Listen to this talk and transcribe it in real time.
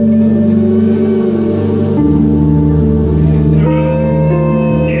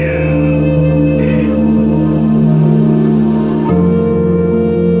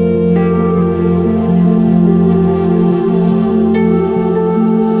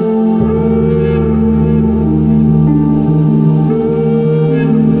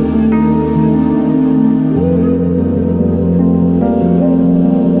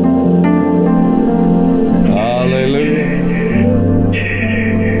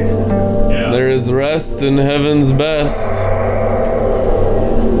is rest in heaven's best.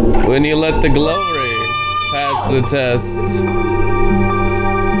 When you let the glory pass the test.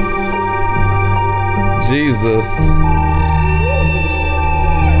 Jesus.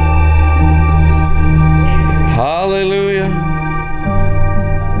 Hallelujah.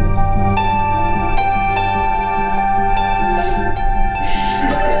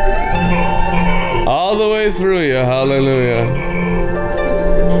 All the way through you. Hallelujah.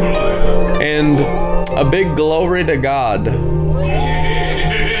 And a big glory to God.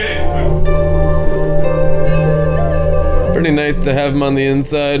 Pretty nice to have him on the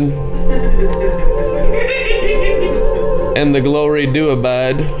inside. And the glory do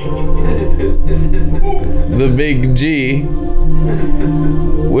abide. The big G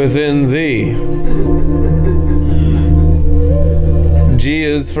within thee. G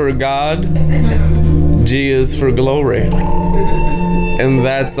is for God. G is for glory. And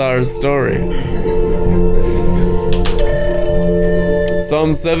that's our story.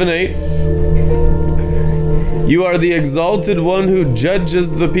 Psalm 7:8. You are the exalted one who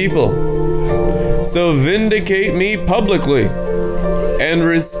judges the people. So vindicate me publicly and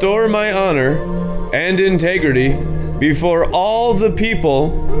restore my honor and integrity before all the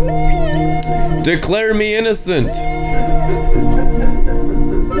people. Declare me innocent.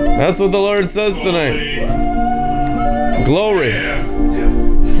 That's what the Lord says tonight. Glory.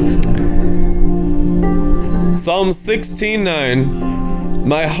 Psalm 16:9.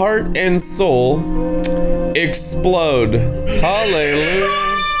 My heart and soul explode. Hallelujah.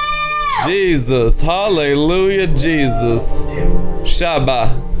 Jesus. Hallelujah, Jesus. Shaba.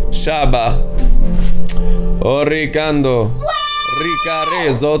 Shaba. Oricando.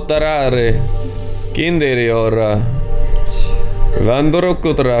 Ricare zotarare. Kinderi ora. Vandoro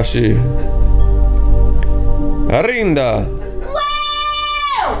kutrashi. Arinda.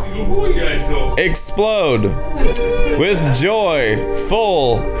 Explode with joy,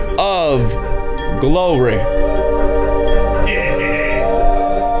 full of glory.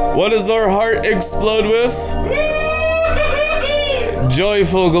 What does our heart explode with?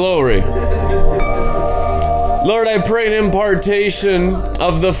 Joyful glory. Lord, I pray an impartation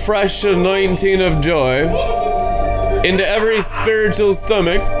of the fresh anointing of joy into every spiritual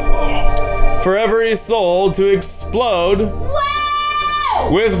stomach, for every soul to explode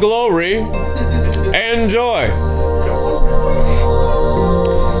with glory and joy.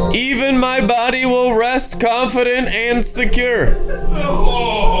 Even my body will rest confident and secure.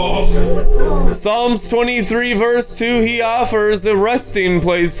 Psalms 23 verse 2, he offers a resting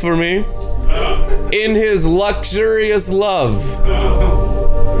place for me in his luxurious love.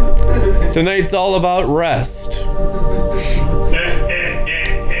 Tonight's all about rest.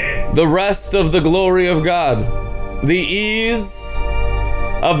 The rest of the glory of God. The ease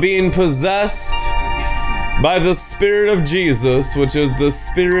of being possessed by the Spirit of Jesus, which is the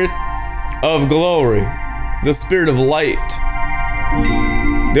Spirit of glory, the Spirit of light.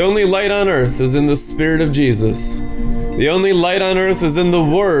 The only light on earth is in the Spirit of Jesus. The only light on earth is in the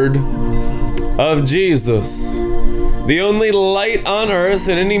Word of Jesus. The only light on earth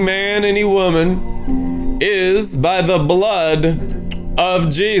in any man, any woman, is by the blood of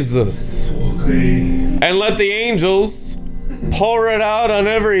Jesus. And let the angels pour it out on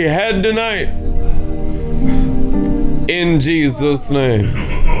every head tonight. In Jesus' name.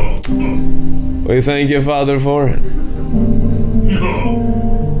 We thank you, Father, for it.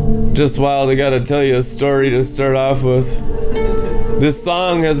 Just wild, I gotta tell you a story to start off with. This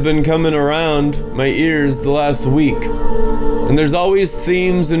song has been coming around my ears the last week. And there's always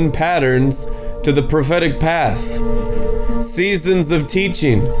themes and patterns to the prophetic path. Seasons of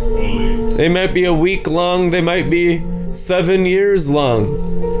teaching. They might be a week long, they might be 7 years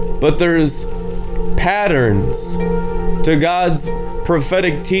long. But there's patterns to God's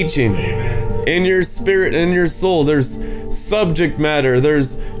prophetic teaching. In your spirit and in your soul, there's subject matter,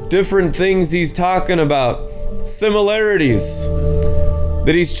 there's different things he's talking about, similarities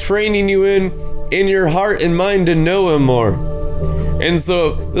that he's training you in your heart and mind to know him more. And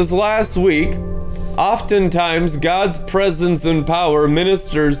so this last week, oftentimes God's presence and power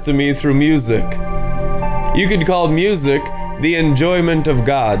ministers to me through music. You could call music the enjoyment of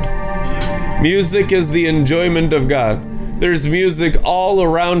God. Music is the enjoyment of God. There's music all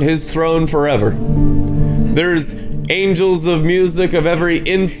around his throne forever. There's angels of music, of every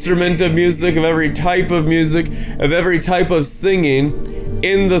instrument of music, of every type of music, of every type of singing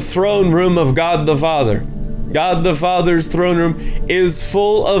in the throne room of God the Father. God the Father's throne room is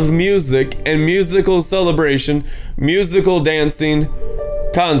full of music and musical celebration, musical dancing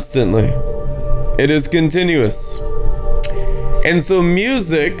constantly. It is continuous. And so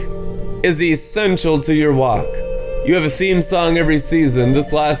music is essential to your walk. You have a theme song every season.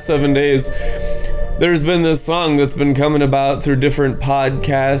 This last 7 days, there's been this song that's been coming about through different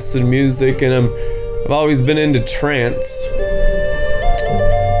podcasts and music, and I've always been into trance,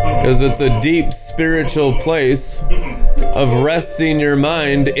 because it's a deep spiritual place of resting your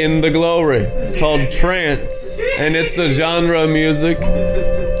mind in the glory. It's called trance, and it's a genre of music.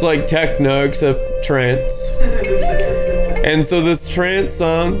 It's like techno except trance. And so this trance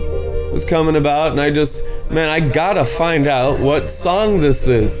song was coming about, and I gotta find out what song this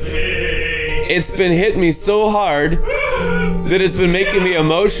is. It's been hitting me so hard that it's been making me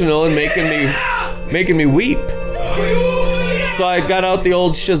emotional and making me weep. So I got out the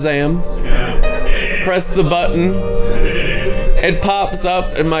old Shazam, pressed the button, it pops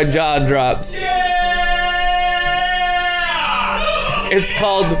up and my jaw drops. It's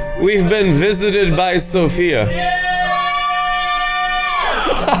called We've Been Visited by Sophia.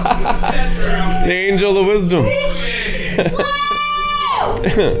 The angel of wisdom.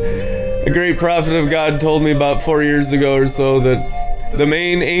 A great prophet of God told me about 4 years ago or so that the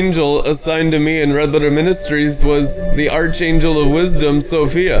main angel assigned to me in Red Letter Ministries was the archangel of wisdom,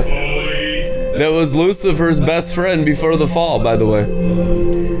 Sophia. That was Lucifer's best friend before the fall, by the way.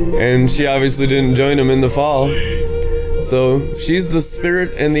 And she obviously didn't join him in the fall. So she's the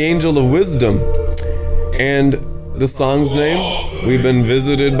spirit and the angel of wisdom. And the song's name, We've Been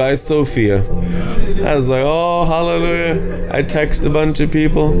Visited by Sophia. I was like, oh, hallelujah. I text a bunch of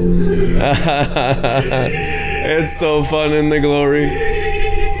people. It's so fun in the glory.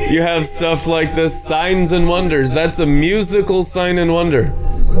 You have stuff like this, signs and wonders. That's a musical sign and wonder.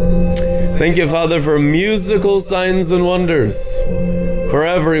 Thank you, Father, for musical signs and wonders for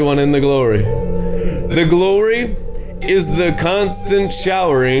everyone in the glory. The glory is the constant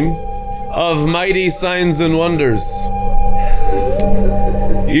showering of mighty signs and wonders.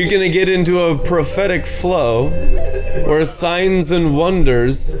 You're going to get into a prophetic flow where signs and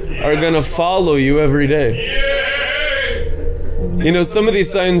wonders are going to follow you every day. You know, some of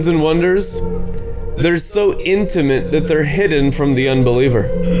these signs and wonders, they're so intimate that they're hidden from the unbeliever.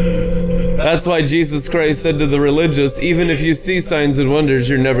 That's why Jesus Christ said to the religious, even if you see signs and wonders,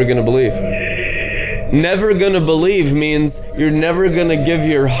 you're never going to believe. Never going to believe means you're never going to give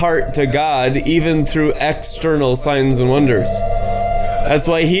your heart to God, even through external signs and wonders. That's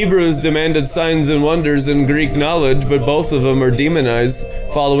why Hebrews demanded signs and wonders in Greek knowledge, but both of them are demonized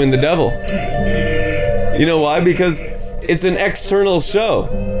following the devil. You know why? Because it's an external show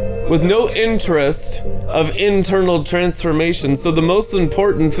with no interest of internal transformation. So the most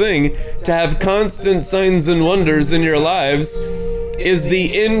important thing to have constant signs and wonders in your lives is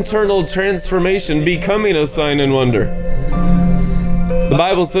the internal transformation, becoming a sign and wonder. The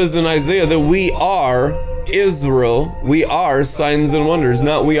Bible says in Isaiah that we are Israel. We are signs and wonders.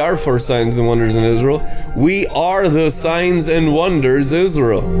 Not we are for signs and wonders in Israel. We are the signs and wonders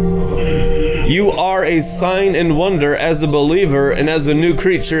Israel. You are a sign and wonder as a believer and as a new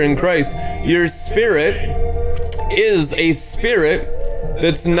creature in Christ. Your spirit is a spirit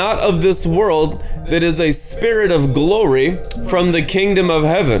that's not of this world, that is a spirit of glory from the kingdom of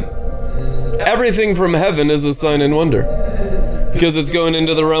heaven. Everything from heaven is a sign and wonder, because it's going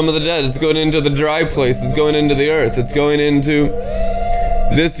into the realm of the dead, it's going into the dry place, it's going into the earth, it's going into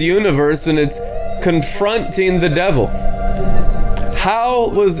this universe, and it's confronting the devil. How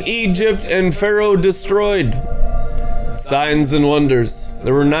was Egypt and Pharaoh destroyed? Signs and wonders.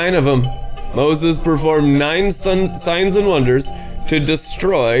 There were 9 of them. Moses performed 9 signs and wonders to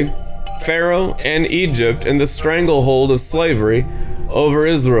destroy Pharaoh and Egypt and the stranglehold of slavery over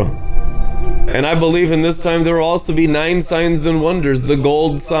Israel. And I believe in this time there will also be 9 signs and wonders. The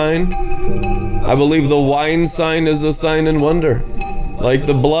gold sign. I believe the wine sign is a sign and wonder. Like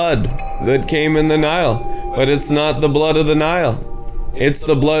the blood that came in the Nile. But it's not the blood of the Nile. It's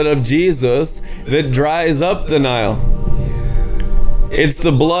the blood of Jesus that dries up the Nile. It's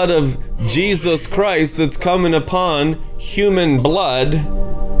the blood of Jesus Christ that's coming upon human blood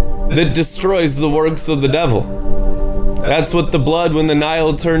that destroys the works of the devil. That's what the blood, when the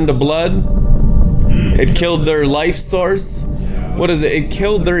Nile turned to blood, it killed their life source. What is it? It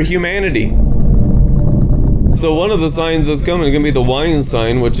killed their humanity. So one of the signs that's coming is going to be the wine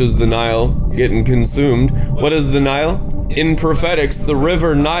sign, which is the Nile getting consumed. What is the Nile? In prophetics, the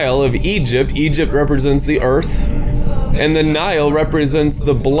river Nile of Egypt. Egypt represents the earth, and the Nile represents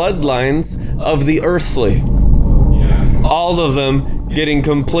the bloodlines of the earthly. All of them getting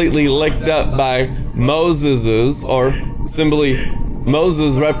completely licked up by Moses's, or simply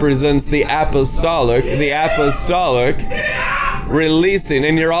Moses represents the apostolic. The apostolic releasing,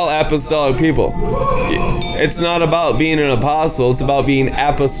 and you're all apostolic people. It's not about being an apostle, it's about being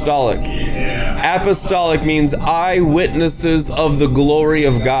apostolic. Apostolic means eyewitnesses of the glory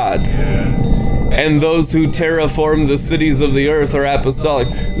of God. And those who terraform the cities of the earth are apostolic.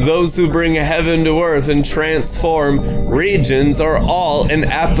 Those who bring heaven to earth and transform regions are all an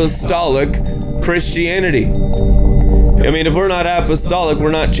apostolic Christianity. I mean, if we're not apostolic,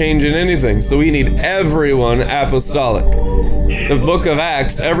 we're not changing anything. So we need everyone apostolic. The book of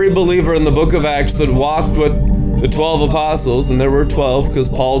Acts, every believer in the book of Acts that walked with the 12 apostles, and there were 12 because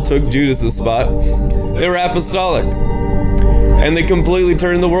Paul took Judas's spot, they were apostolic. And they completely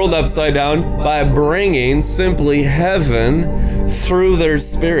turned the world upside down by bringing simply heaven through their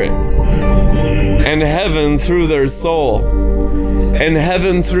spirit, and heaven through their soul, and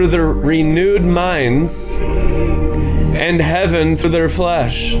heaven through their renewed minds, and heaven through their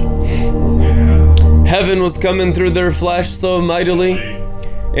flesh. Heaven was coming through their flesh so mightily.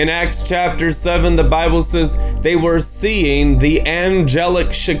 In Acts chapter 7, the Bible says they were seeing the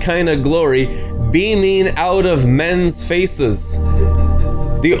angelic Shekinah glory beaming out of men's faces.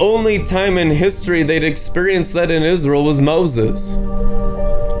 The only time in history they'd experienced that in Israel was Moses.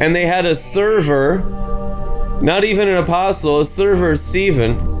 And they had a server, not even an apostle, a server,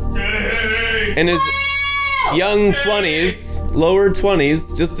 Stephen, in his young 20s, lower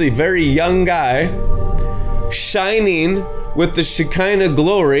 20s, just a very young guy, shining with the Shekinah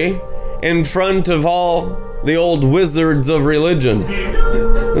glory in front of all the old wizards of religion.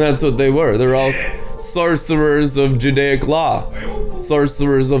 And that's what they were. They're all sorcerers of Judaic law.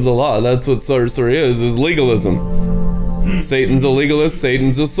 Sorcerers of the law. That's what sorcery is legalism. Satan's a legalist,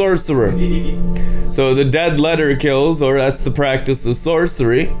 Satan's a sorcerer. So the dead letter kills, or that's the practice of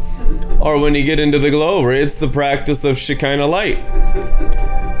sorcery. Or when you get into the glory, it's the practice of Shekinah light.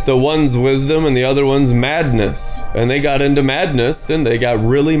 So one's wisdom and the other one's madness. And they got into madness and they got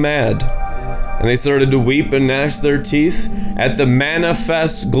really mad. And they started to weep and gnash their teeth at the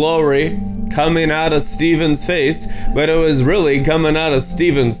manifest glory coming out of Stephen's face, but it was really coming out of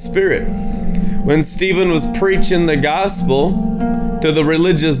Stephen's spirit. When Stephen was preaching the gospel to the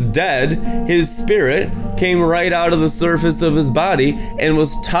religious dead, his spirit came right out of the surface of his body and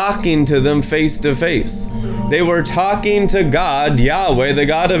was talking to them face to face. They were talking to God, Yahweh, the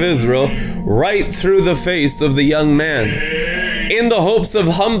God of Israel, right through the face of the young man, in the hopes of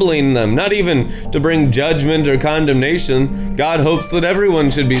humbling them, not even to bring judgment or condemnation. God hopes that everyone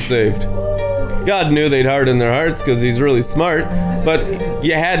should be saved. God knew they'd harden their hearts because he's really smart, but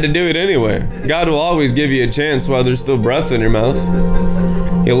you had to do it anyway. God will always give you a chance while there's still breath in your mouth.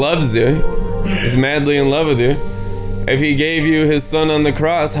 He loves you. He's madly in love with you. If he gave you his son on the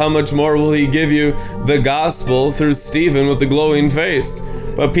cross, how much more will he give you the gospel through Stephen with the glowing face?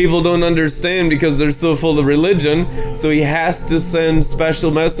 But people don't understand because they're so full of religion, so he has to send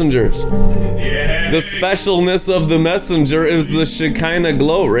special messengers. The specialness of the messenger is the Shekinah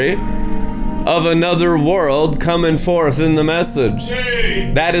glory of another world coming forth in the message.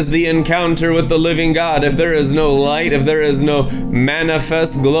 That is the encounter with the living God. If there is no light, if there is no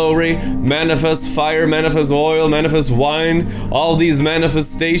manifest glory, manifest fire, manifest oil, manifest wine, all these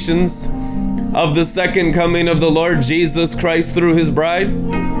manifestations of the second coming of the Lord Jesus Christ through his bride.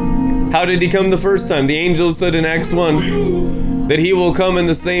 How did he come the first time? The angel said in Acts 1 that he will come in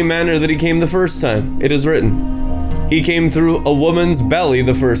the same manner that he came the first time. It is written. He came through a woman's belly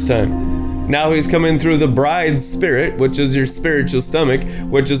the first time. Now he's coming through the bride's spirit, which is your spiritual stomach,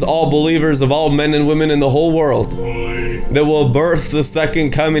 which is all believers of all men and women in the whole world, that will birth the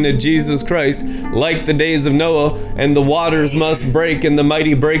second coming of Jesus Christ, like the days of Noah, and the waters must break, and the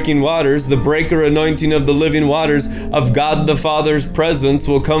mighty breaking waters, the breaker anointing of the living waters of God the Father's presence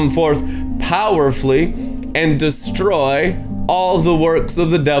will come forth powerfully and destroy all the works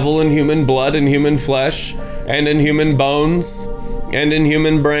of the devil in human blood and human flesh and in human bones and in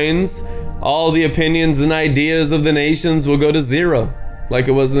human brains. All the opinions and ideas of the nations will go to zero, like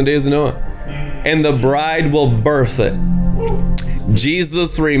it was in the days of Noah. And the bride will birth it.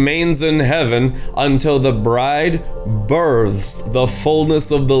 Jesus remains in heaven until the bride births the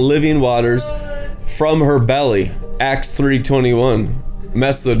fullness of the living waters from her belly. Acts 3:21,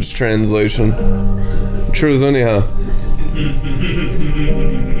 Message translation. Truth anyhow.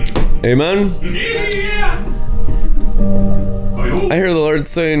 Amen? I hear the Lord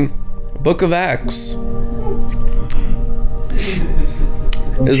saying, Book of Acts.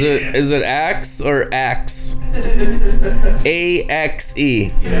 Is it Acts or Axe?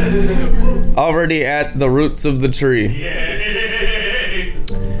 A-X-E. Already at the roots of the tree.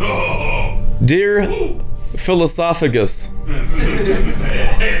 Dear Philosophagus.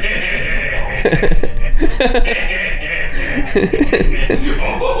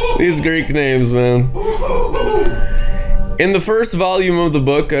 These Greek names, man. In the first volume of the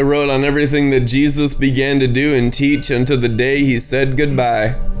book, I wrote on everything that Jesus began to do and teach until the day he said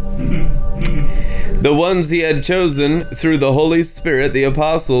goodbye. The ones he had chosen through the Holy Spirit, the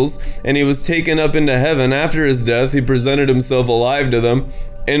apostles, and he was taken up into heaven. After his death, he presented himself alive to them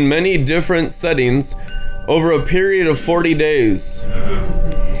in many different settings over a period of 40 days.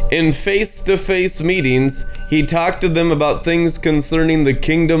 In face-to-face meetings, he talked to them about things concerning the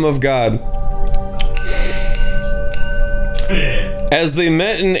kingdom of God. As they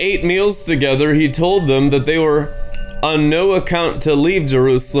met and ate meals together, he told them that they were on no account to leave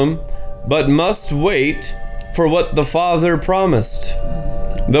Jerusalem, but must wait for what the Father promised.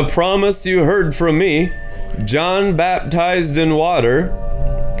 The promise you heard from me, John baptized in water,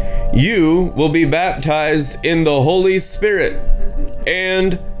 you will be baptized in the Holy Spirit,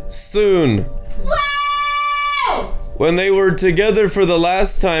 and soon. Wow! When they were together for the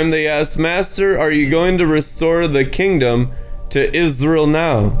last time, they asked, Master, are you going to restore the kingdom to Israel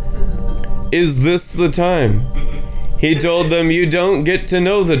now? Is this the time? He told them, you don't get to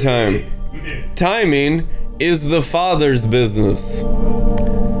know the time. Timing is the Father's business.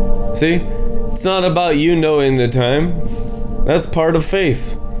 See, it's not about you knowing the time. That's part of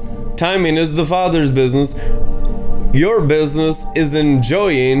faith. Timing is the Father's business. Your business is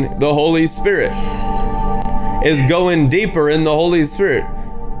enjoying the Holy Spirit, is going deeper in the Holy Spirit.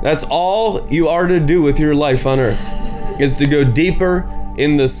 That's all you are to do with your life on earth, is to go deeper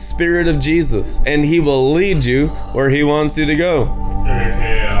in the Spirit of Jesus, and he will lead you where he wants you to go.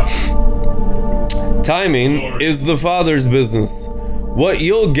 Timing is the Father's business. What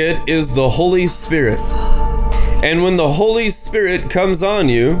you'll get is the Holy Spirit. And when the Holy Spirit comes on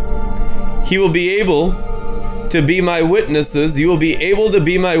you, he will be able to be my witnesses. You will be able to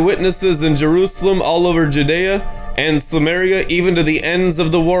be my witnesses in Jerusalem, all over Judea and Samaria, even to the ends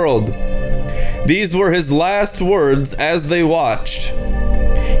of the world. These were his last words as they watched.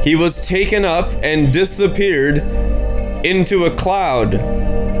 He was taken up and disappeared into a cloud.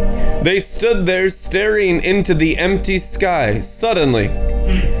 They stood there staring into the empty sky. Suddenly,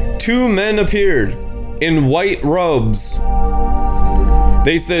 two men appeared in white robes.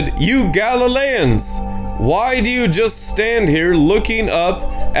 They said, you Galileans, why do you just stand here looking up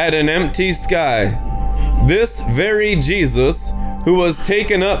at an empty sky? This very Jesus, who was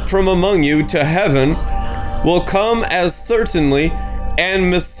taken up from among you to heaven, will come as certainly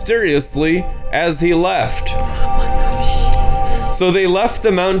and mysteriously as he left. So they left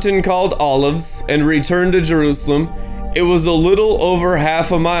the mountain called Olives and returned to Jerusalem. It was a little over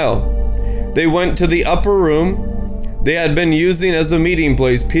half a mile. They went to the upper room they had been using as a meeting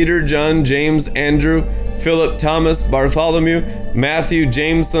place. Peter, John, James, Andrew, Philip, Thomas, Bartholomew, Matthew,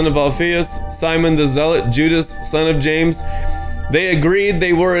 James, son of Alphaeus, Simon the Zealot, Judas, son of James. They agreed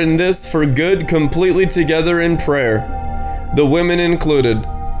they were in this for good, completely together in prayer, the women included,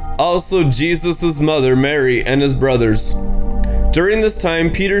 also Jesus' mother, Mary, and his brothers. During this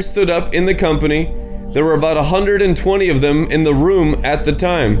time, Peter stood up in the company. There were about 120 of them in the room at the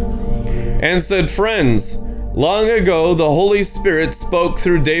time, and said, Friends, long ago the Holy Spirit spoke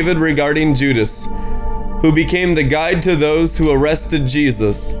through David regarding Judas, who became the guide to those who arrested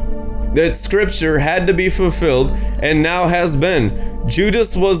Jesus. That scripture had to be fulfilled, and now has been.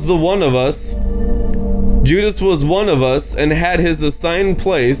 Judas was one of us and had his assigned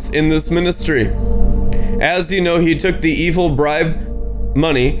place in this ministry. As you know, he took the evil bribe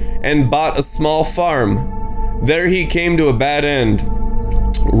money and bought a small farm. There he came to a bad end,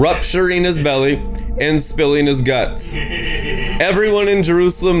 rupturing his belly and spilling his guts. Everyone in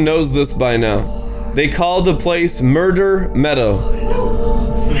Jerusalem knows this by now. They call the place Murder Meadow.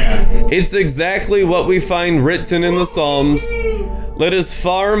 It's exactly what we find written in the Psalms. Let his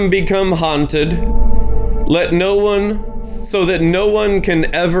farm become haunted. So that no one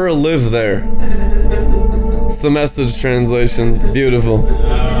can ever live there. It's the Message translation. Beautiful.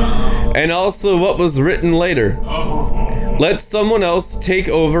 And also what was written later. Let someone else take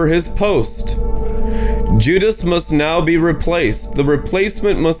over his post. Judas must now be replaced. The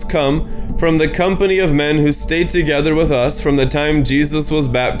replacement must come from the company of men who stayed together with us from the time Jesus was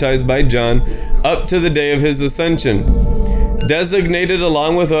baptized by John up to the day of his ascension, designated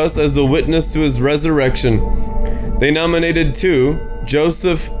along with us as a witness to his resurrection. They nominated two,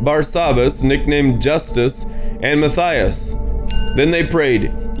 Joseph Barsabbas, nicknamed Justus, and Matthias. Then they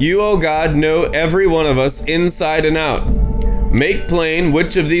prayed, You, O God, know every one of us inside and out. Make plain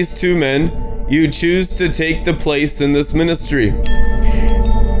which of these two men you choose to take the place in this ministry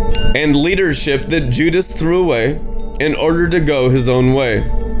and leadership that Judas threw away in order to go his own way.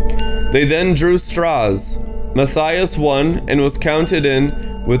 They then drew straws. Matthias 1, and was counted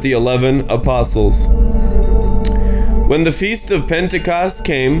in with the 11 apostles. When the feast of Pentecost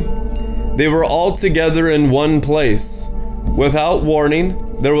came, they were all together in one place. Without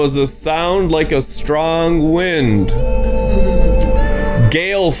warning, there was a sound like a strong wind,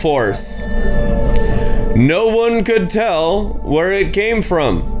 gale force. No one could tell where it came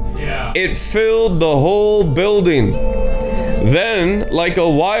from. It filled the whole building. Then, like a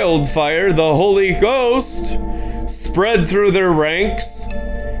wildfire, the Holy Ghost spread through their ranks,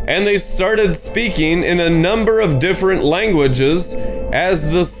 and they started speaking in a number of different languages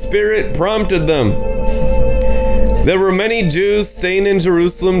as the Spirit prompted them. There were many Jews staying in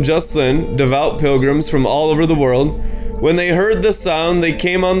Jerusalem just then, devout pilgrims from all over the world. When they heard the sound, they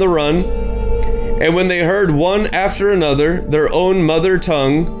came on the run, and when they heard one after another their own mother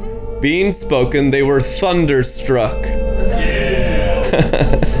tongue being spoken, they were thunderstruck.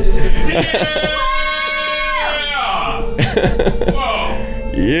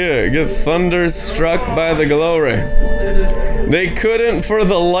 Yeah, get thunderstruck by the glory. They couldn't for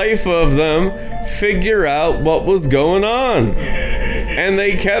the life of them figure out what was going on. And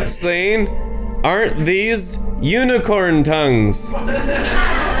they kept saying, "Aren't these unicorn tongues?"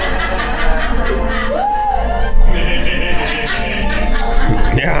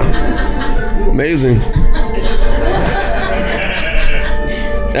 Yeah. Amazing.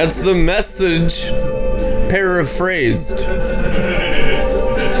 That's the Message paraphrased.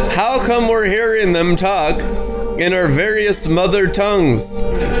 How come we're hearing them talk in our various mother tongues?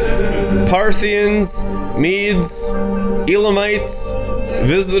 Parthians, Medes, Elamites,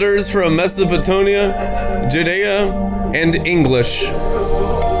 visitors from Mesopotamia, Judea, and English.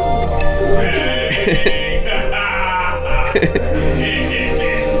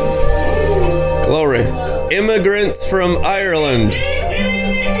 Glory. Immigrants from Ireland.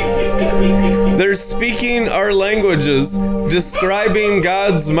 They're speaking our languages, describing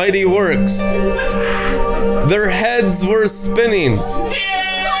God's mighty works. Their heads were spinning.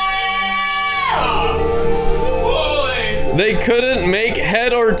 They couldn't make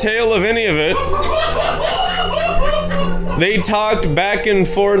head or tail of any of it. They talked back and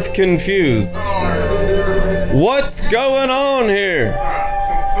forth confused. What's going on here?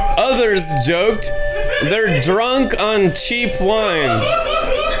 Others joked, they're drunk on cheap wine.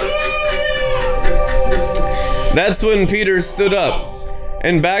 That's when Peter stood up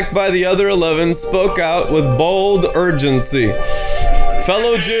and, backed by the other 11, spoke out with bold urgency.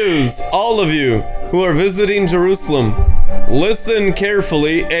 Fellow Jews, all of you who are visiting Jerusalem, listen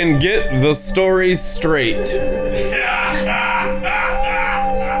carefully and get the story straight.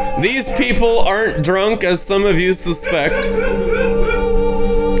 These people aren't drunk as some of you suspect.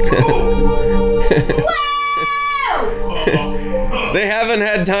 They haven't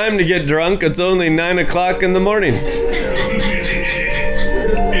had time to get drunk. It's only 9 o'clock in the morning.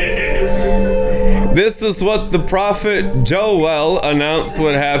 This is what the prophet Joel announced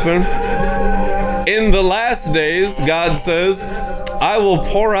would happen. In the last days, God says, I will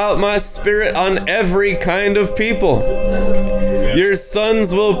pour out my spirit on every kind of people. Your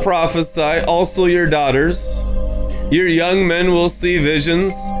sons will prophesy, also your daughters. Your young men will see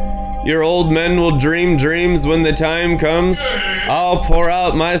visions. Your old men will dream dreams when the time comes. I'll pour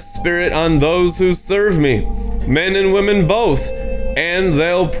out my spirit on those who serve me, men and women both, and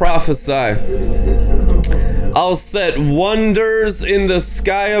they'll prophesy. I'll set wonders in the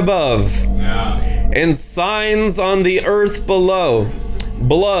sky above and signs on the earth below,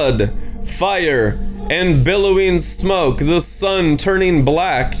 blood, fire, and billowing smoke, the sun turning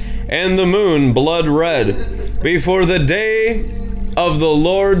black and the moon blood red, before the day of the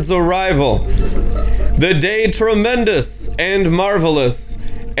Lord's arrival, the day tremendous and marvelous,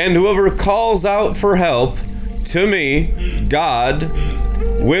 and whoever calls out for help to me, God,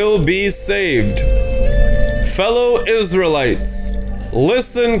 will be saved. Fellow Israelites,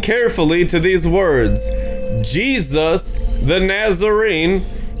 listen carefully to these words. Jesus the Nazarene,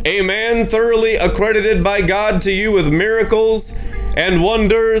 a man thoroughly accredited by God to you with miracles and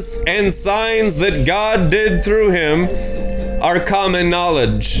wonders and signs that God did through him, are common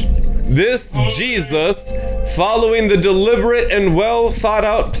knowledge. This Jesus, following the deliberate and well thought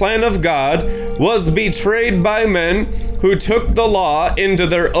out plan of God, was betrayed by men who took the law into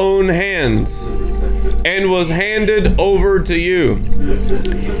their own hands and was handed over to you.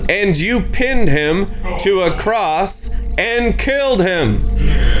 And you pinned him to a cross and killed him.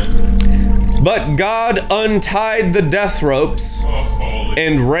 But God untied the death ropes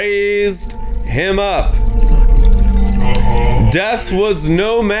and raised him up. Death was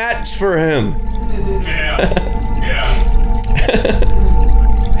no match for him.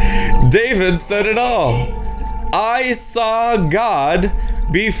 David said it all. I saw God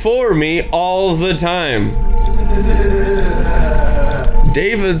before me all the time.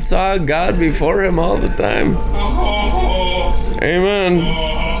 David saw God before him all the time. Amen.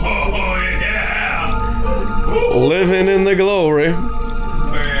 Living in the glory.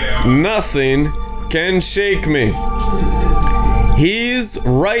 Nothing can shake me. He's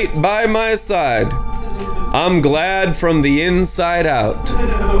right by my side. I'm glad from the inside out.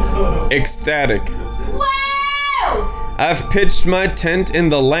 Ecstatic. Wow! I've pitched my tent in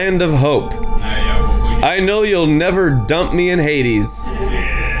the land of hope. I know you'll never dump me in Hades.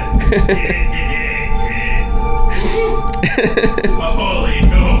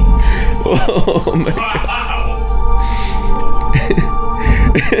 Oh my gosh.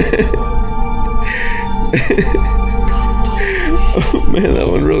 Oh man, that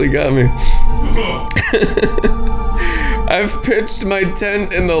one really got me. I've pitched my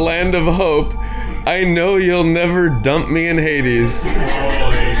tent in the land of hope. I know you'll never dump me in Hades.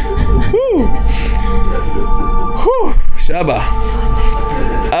 Whew. Whew. Shabbat.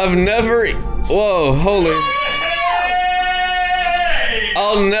 I've never... Whoa, holy...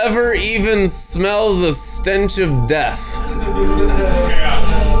 I'll never even smell the stench of death.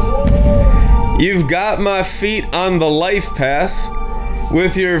 You've got my feet on the life path,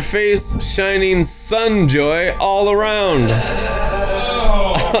 with your face shining sun joy all around.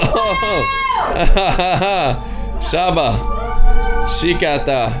 Shaba,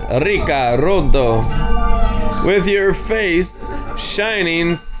 Shikata, Rika, Rodo. With your face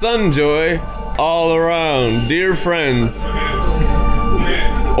shining sun joy all around. Dear friends,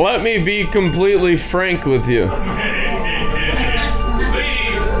 let me be completely frank with you.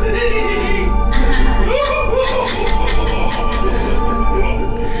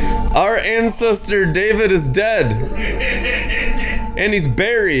 Our ancestor David is dead, and he's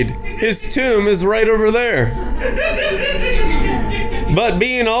buried. His tomb is right over there. But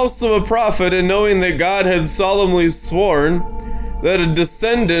being also a prophet and knowing that God had solemnly sworn that a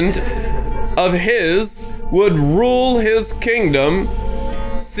descendant of his would rule his kingdom,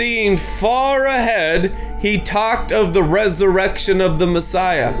 seeing far ahead, he talked of the resurrection of the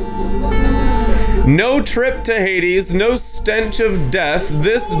Messiah. No trip to Hades, no stench of death,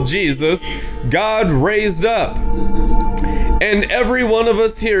 this Jesus, God raised up. And every one of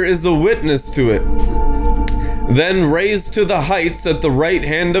us here is a witness to it. Then raised to the heights at the right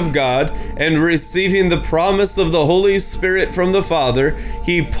hand of God, and receiving the promise of the Holy Spirit from the Father,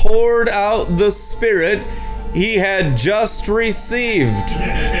 he poured out the Spirit he had just received.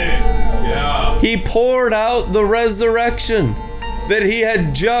 He poured out the resurrection that he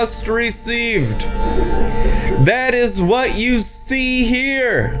had just received. That is what you see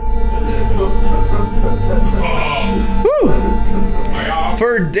here. Woo.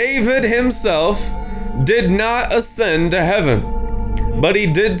 For David himself did not ascend to heaven, but he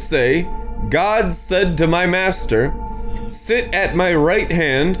did say, God said to my master, sit at my right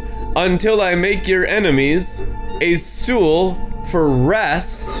hand until I make your enemies a stool for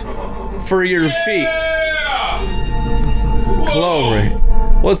rest for your feet. Glory.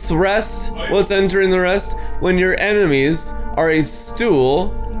 What's the rest? What's entering the rest? When your enemies are a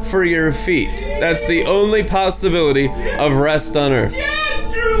stool for your feet. That's the only possibility of rest on earth. Yeah,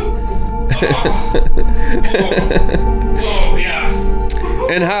 it's true. Yeah.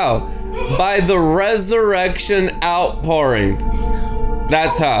 And how? By the resurrection outpouring.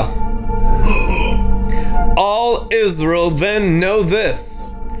 That's how. All Israel then know this.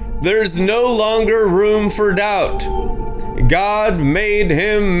 There's no longer room for doubt. God made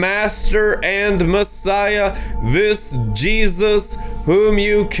him Master and Messiah, this Jesus whom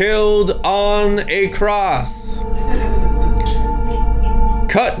you killed on a cross.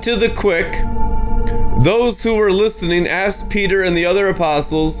 Cut to the quick. Those who were listening asked Peter and the other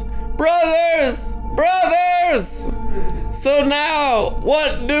apostles, Brothers! Brothers! So now,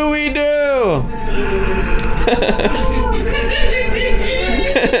 what do we do?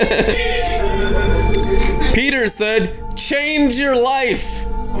 Peter said, change your life.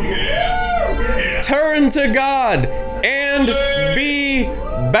 Turn to God and be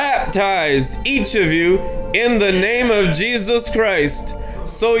baptized, each of you, in the name of Jesus Christ,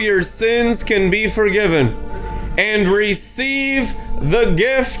 so your sins can be forgiven, and receive the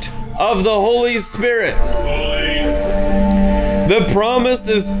gift of the Holy Spirit. The promise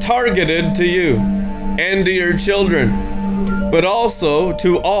is targeted to you and to your children, but also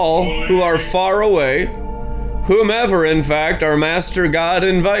to all who are far away, whomever, in fact, our Master God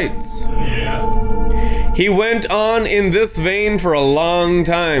invites. He went on in this vein for a long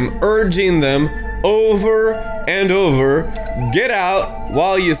time, urging them over and over, get out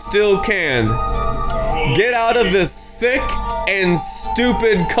while you still can. Get out of this sick and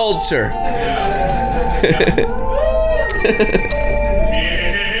stupid culture.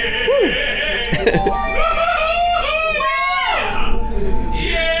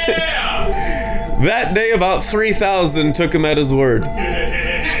 That day, about 3,000 took him at his word.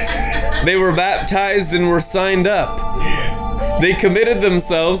 They were baptized and were signed up. They committed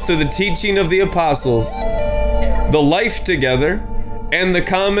themselves to the teaching of the apostles, the life together, and the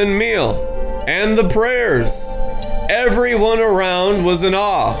common meal, and the prayers. Everyone around was in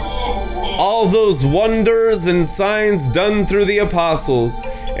awe. All those wonders and signs done through the apostles,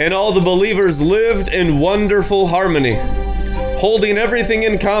 and all the believers lived in wonderful harmony, holding everything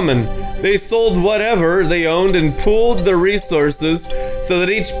in common. They sold whatever they owned and pooled their resources so that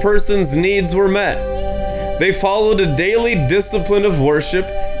each person's needs were met. They followed a daily discipline of worship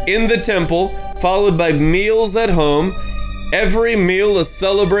in the temple, followed by meals at home, every meal a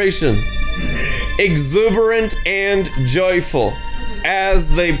celebration, exuberant and joyful,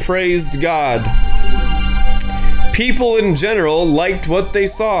 as they praised God. People in general liked what they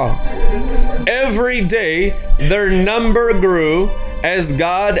saw. Every day, their number grew as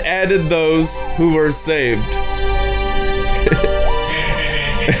God added those who were saved.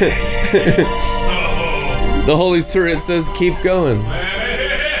 The Holy Spirit says, keep going.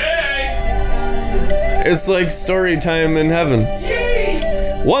 It's like story time in heaven.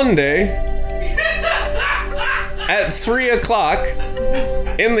 One day, at 3 o'clock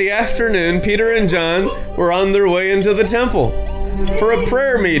in the afternoon, Peter and John were on their way into the temple for a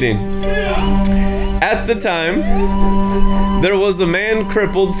prayer meeting. At the time, there was a man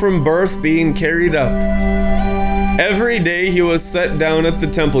crippled from birth being carried up. Every day he was set down at the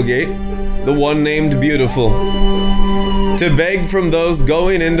temple gate, the one named Beautiful, to beg from those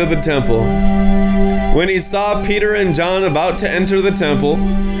going into the temple. When he saw Peter and John about to enter the temple,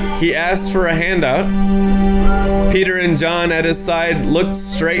 he asked for a handout. Peter and John at his side looked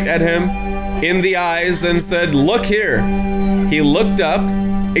straight at him in the eyes and said, "Look here." He looked up,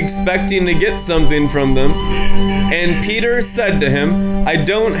 expecting to get something from them, and Peter said to him, "I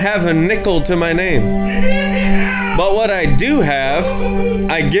don't have a nickel to my name, but what I do have,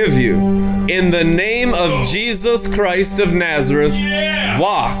 I give you. In the name of Jesus Christ of Nazareth,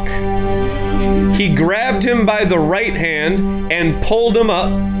 walk." He grabbed him by the right hand and pulled him up.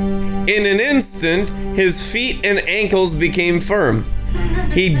 In an instant, his feet and ankles became firm.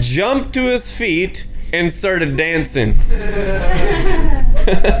 He jumped to his feet and started dancing.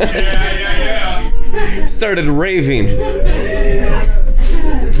 Started raving.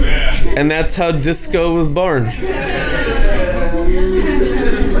 And that's how disco was born.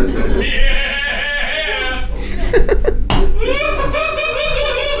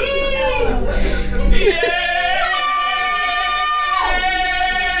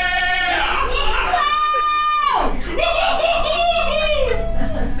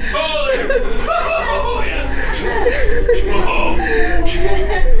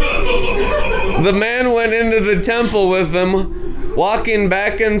 The man went into the temple with them, walking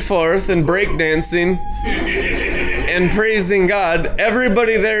back and forth and breakdancing and praising God.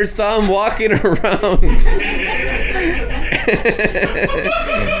 Everybody there saw him walking around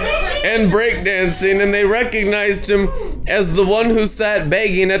and breakdancing, and they recognized him as the one who sat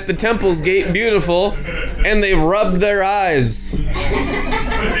begging at the temple's gate, Beautiful, and they rubbed their eyes.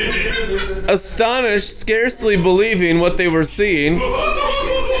 Astonished, scarcely believing what they were seeing,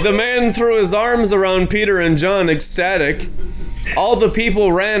 the man threw his arms around Peter and John, ecstatic. All the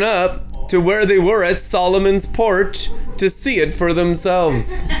people ran up to where they were at Solomon's porch to see it for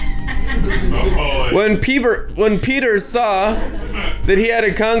themselves. When Peter saw that he had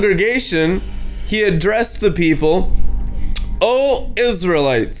a congregation, he addressed the people, "O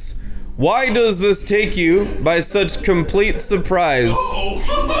Israelites, why does this take you by such complete surprise?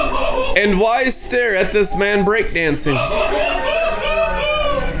 And why stare at this man breakdancing?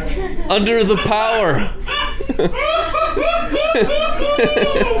 Under the power."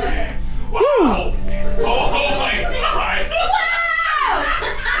 Wow! Oh my God!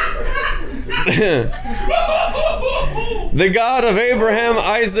 The God of Abraham,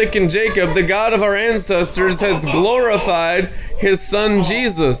 Isaac, and Jacob, the God of our ancestors, has glorified his son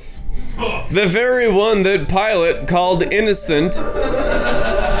Jesus, the very one that Pilate called innocent.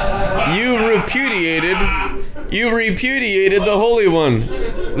 You repudiated the Holy One,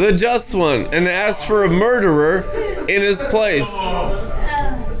 the just one, and asked for a murderer in his place.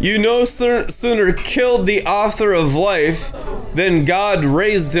 You no sooner killed the author of life than God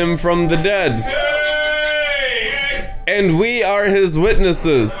raised him from the dead. And we are his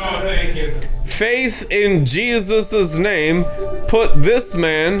witnesses. Faith in Jesus' name put this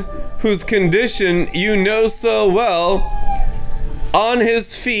man, whose condition you know so well, on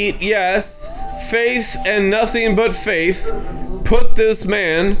his feet, yes, faith and nothing but faith, put this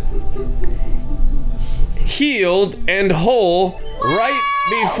man healed and whole right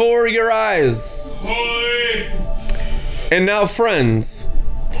before your eyes. And now, friends,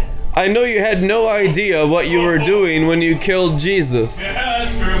 I know you had no idea what you were doing when you killed Jesus. Yeah,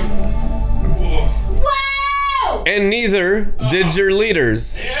 that's true. Wow! And neither did your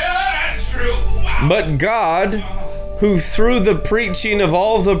leaders. Yeah, that's true. Wow. But God, who through the preaching of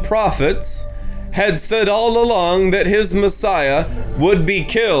all the prophets had said all along that his Messiah would be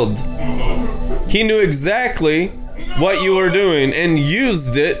killed, he knew exactly what you were doing and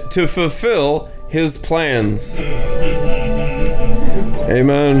used it to fulfill his plans.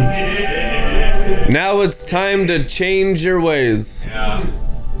 Amen. Now it's time to change your ways. Yeah.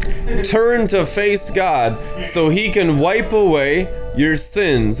 Turn to face God so he can wipe away your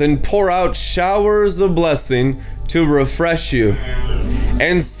sins and pour out showers of blessing to refresh you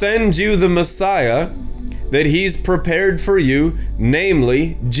and send you the Messiah that he's prepared for you,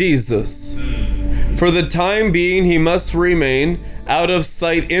 namely Jesus. For the time being, he must remain out of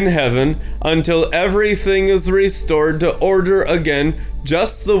sight in heaven until everything is restored to order again,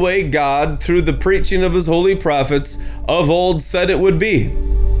 just the way God, through the preaching of his holy prophets of old, said it would be.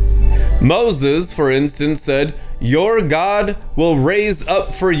 Moses, for instance, said, "Your God will raise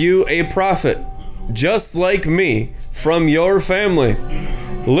up for you a prophet, just like me, from your family.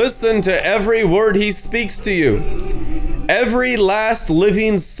 Listen to every word he speaks to you. Every last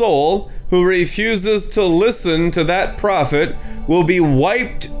living soul who refuses to listen to that prophet will be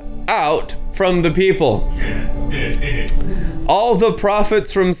wiped out from the people." All the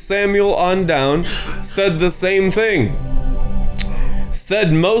prophets from Samuel on down said the same thing.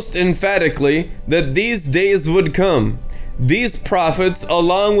 Said most emphatically that these days would come. These prophets,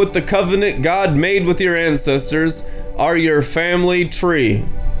 along with the covenant God made with your ancestors, are your family tree.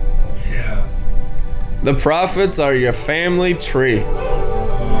 Yeah. The prophets are your family tree.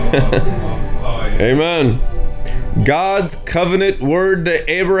 Oh, yeah. Amen. God's covenant word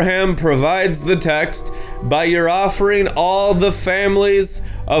to Abraham provides the text, "By your offering all the families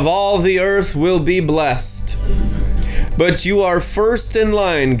of all the earth will be blessed." But you are first in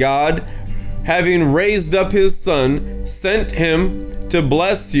line. God, having raised up his Son, sent him to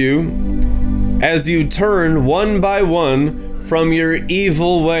bless you as you turn one by one from your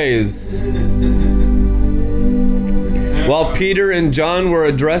evil ways. While Peter and John were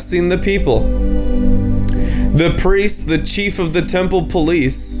addressing the people, the priest, the chief of the temple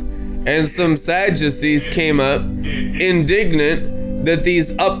police, and some Sadducees came up, indignant that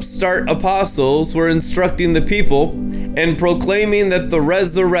these upstart apostles were instructing the people and proclaiming that the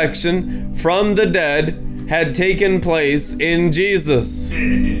resurrection from the dead had taken place in Jesus.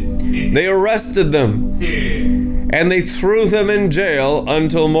 They arrested them, and they threw them in jail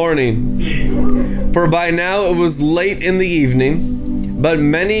until morning. For by now it was late in the evening, but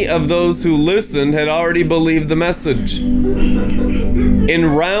many of those who listened had already believed the message. In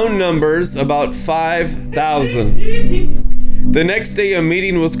round numbers, about 5,000. The next day a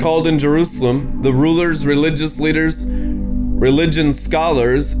meeting was called in Jerusalem. The rulers, religious leaders, religion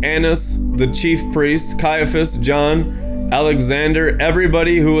scholars, Annas, the chief priest, Caiaphas, John, Alexander,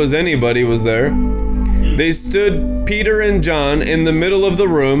 everybody who was anybody was there. They stood Peter and John in the middle of the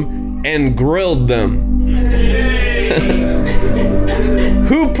room and grilled them.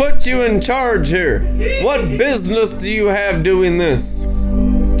 "Who put you in charge here? What business do you have doing this?"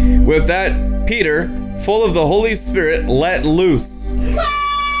 With that, Peter, full of the Holy Spirit, let loose.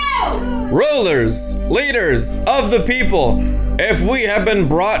 Wow! "Rulers, leaders of the people, if we have been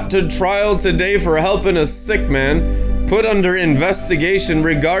brought to trial today for helping a sick man put under investigation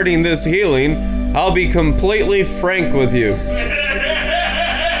regarding this healing, I'll be completely frank with you.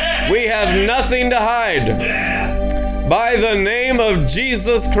 We have nothing to hide. By the name of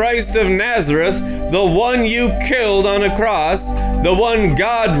Jesus Christ of Nazareth, the one you killed on a cross, the one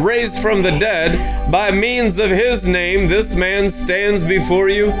God raised from the dead, by means of his name, this man stands before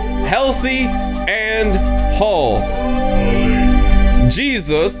you, healthy and whole.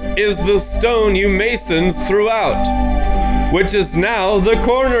 Jesus is the stone you masons threw out, which is now the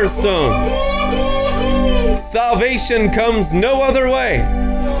cornerstone. Salvation comes no other way.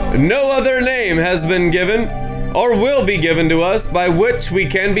 No other name has been given or will be given to us by which we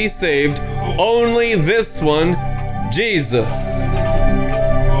can be saved, only this one, Jesus.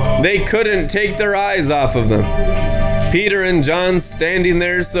 They couldn't take their eyes off of them. Peter and John standing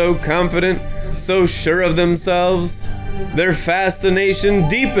there so confident, so sure of themselves. Their fascination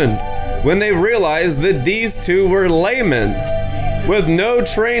deepened when they realized that these two were laymen, with no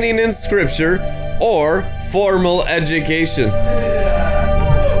training in scripture or formal education.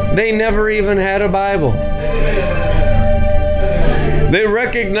 They never even had a Bible. They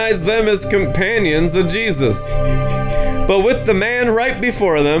recognized them as companions of Jesus. But with the man right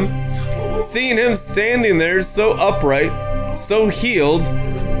before them, seeing him standing there so upright, so healed,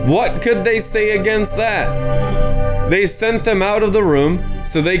 what could they say against that? They sent them out of the room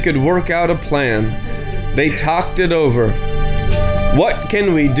so they could work out a plan. They talked it over. What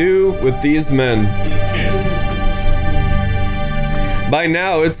can we do with these men? By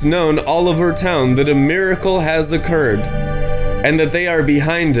now it's known all over town that a miracle has occurred and that they are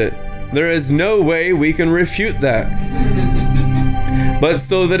behind it. There is no way we can refute that. But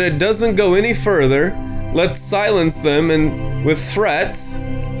so that it doesn't go any further, let's silence them and with threats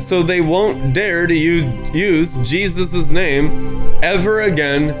so they won't dare to use Jesus' name ever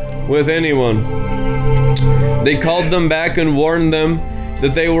again with anyone. They called them back and warned them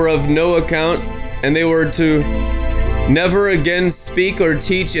that they were of no account and they were to never again speak or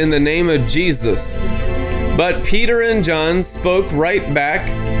teach in the name of Jesus. But Peter and John spoke right back.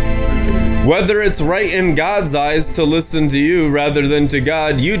 Whether it's right in God's eyes to listen to you rather than to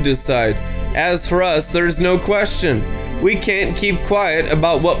God, you decide. As for us, there's no question. We can't keep quiet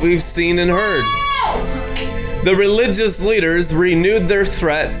about what we've seen and heard. The religious leaders renewed their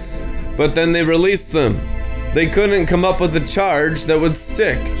threats, but then they released them. They couldn't come up with a charge that would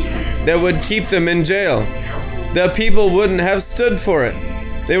stick, that would keep them in jail. The people wouldn't have stood for it.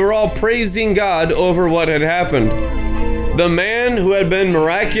 They were all praising God over what had happened. The man who had been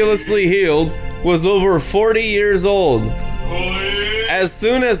miraculously healed was over 40 years old. As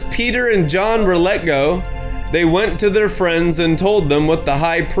soon as Peter and John were let go, they went to their friends and told them what the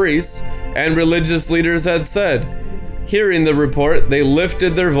high priests and religious leaders had said. Hearing the report, they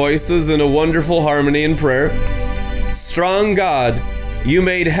lifted their voices in a wonderful harmony in prayer. Strong God, you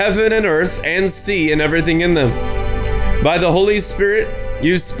made heaven and earth and sea and everything in them. By the Holy Spirit,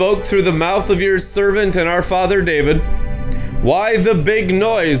 you spoke through the mouth of your servant and our father David. Why the big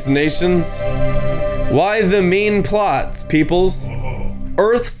noise, nations? Why the mean plots, peoples?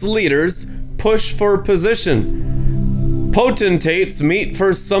 Earth's leaders push for position. Potentates meet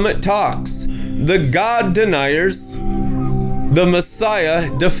for summit talks. The God deniers, the Messiah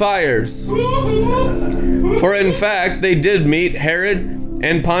defiers. For in fact, they did meet Herod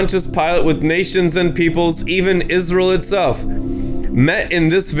and Pontius Pilate with nations and peoples, even Israel itself, met in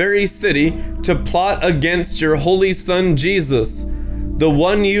this very city to plot against your holy Son Jesus, the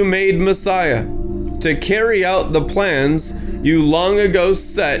one you made Messiah, to carry out the plans you long ago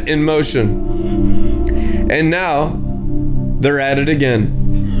set in motion. And now, they're at it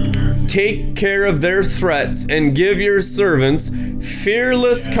again. Take care of their threats and give your servants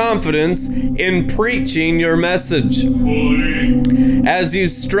fearless confidence in preaching your message. As you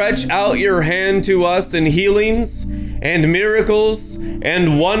stretch out your hand to us in healings and miracles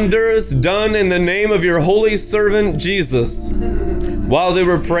and wonders done in the name of your holy servant Jesus. While they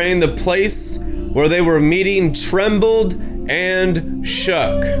were praying, the place where they were meeting trembled and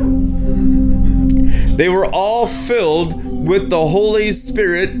shook. They were all filled with the Holy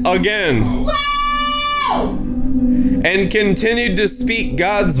Spirit again. Wow! And continued to speak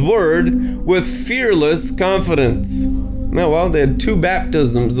God's word with fearless confidence. Now, well, they had 2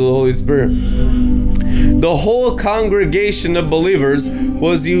 baptisms of the Holy Spirit. The whole congregation of believers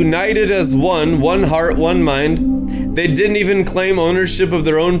was united as one heart, one mind. They didn't even claim ownership of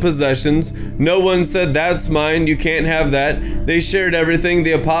their own possessions. No one said, that's mine, you can't have that. They shared everything.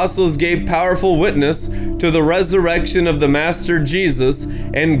 The apostles gave powerful witness to the resurrection of the Master Jesus,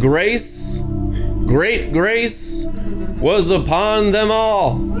 and grace, great grace, was upon them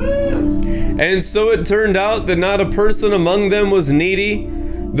all. And so it turned out that not a person among them was needy.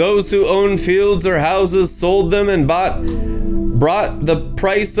 Those who owned fields or houses sold them and brought the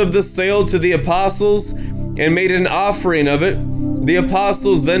price of the sale to the apostles and made an offering of it. The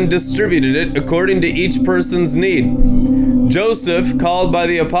apostles then distributed it according to each person's need. Joseph, called by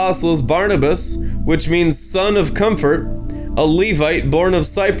the apostles Barnabas, which means son of comfort, a Levite born of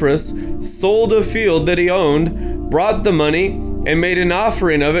Cyprus, sold a field that he owned, brought the money, and made an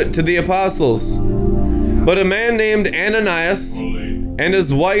offering of it to the apostles. But a man named Ananias and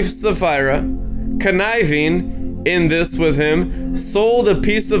his wife Sapphira, conniving in this with him, sold a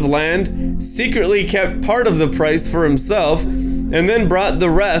piece of land, secretly kept part of the price for himself, and then brought the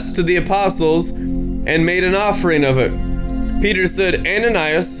rest to the apostles and made an offering of it. Peter said,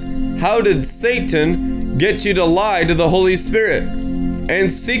 Ananias, how did Satan get you to lie to the Holy Spirit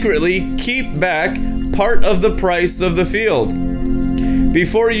and secretly keep back part of the price of the field?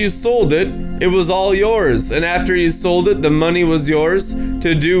 Before you sold it, it was all yours, and after you sold it, the money was yours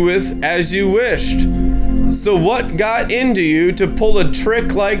to do with as you wished. So what got into you to pull a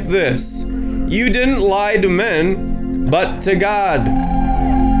trick like this? You didn't lie to men, but to God."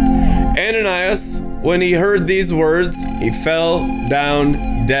 Ananias, when he heard these words, he fell down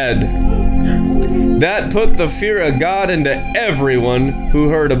dead. That put the fear of God into everyone who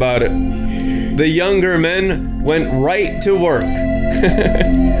heard about it. The younger men went right to work.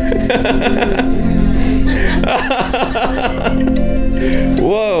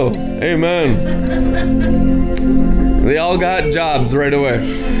 Whoa, amen. They all got jobs right away.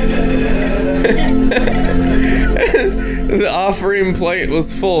 The offering plate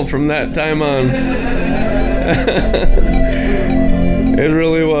was full from that time on. It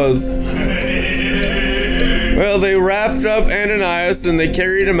really was. Well, they wrapped up Ananias and they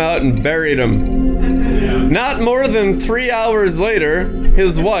carried him out and buried him. Not more than 3 hours later,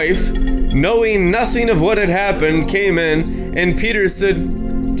 his wife, knowing nothing of what had happened, came in, and Peter said,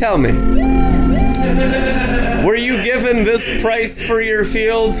 "Tell me, were you given this price for your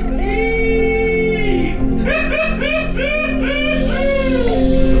field?"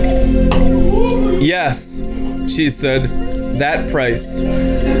 "Yes," she said, "that price."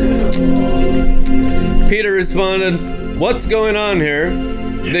 Peter responded, "What's going on here?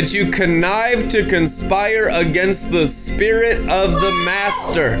 That you connived to conspire against the Spirit of the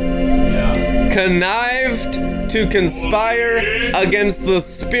Master." Connived to conspire against the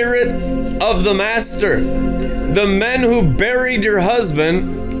Spirit of the Master. The men who buried your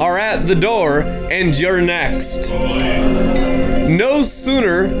husband are at the door, and you're next. No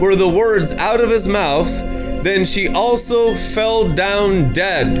sooner were the words out of his mouth than she also fell down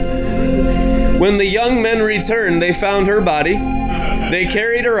dead. When the young men returned, they found her body. They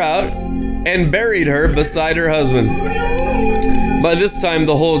carried her out and buried her beside her husband. By this time,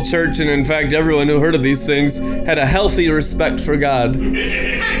 the whole church, and in fact everyone who heard of these things, had a healthy respect for God.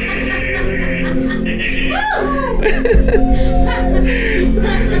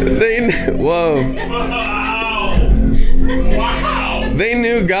 They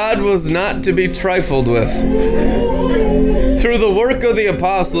knew God was not to be trifled with. Through the work of the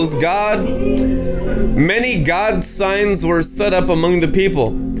apostles, many God signs were set up among the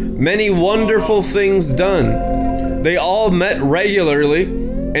people, many wonderful things done. They all met regularly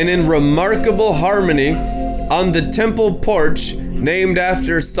and in remarkable harmony on the temple porch named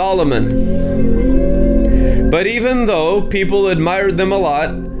after Solomon. But even though people admired them a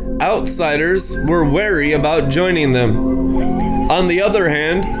lot, outsiders were wary about joining them. On the other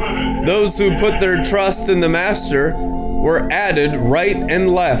hand, those who put their trust in the Master were added right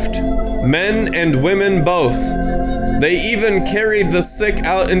and left, men and women both. They even carried the sick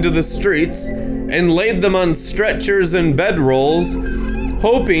out into the streets and laid them on stretchers and bedrolls,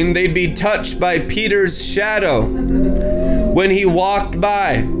 hoping they'd be touched by Peter's shadow when he walked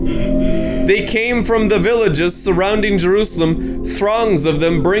by. They came from the villages surrounding Jerusalem, throngs of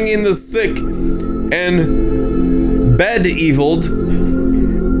them bringing the sick and bed-eviled,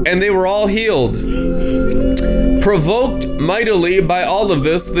 and they were all healed. Provoked mightily by all of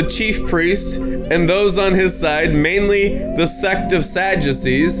this, the chief priest and those on his side, mainly the sect of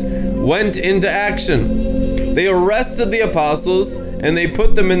Sadducees, went into action. They arrested the apostles and they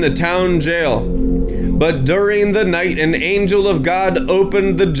put them in the town jail. But during the night, an angel of God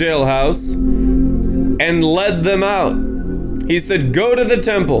opened the jailhouse and led them out. He said, "Go to the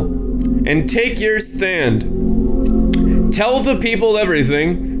temple and take your stand. Tell the people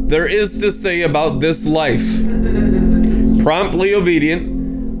everything there is to say about this life." Promptly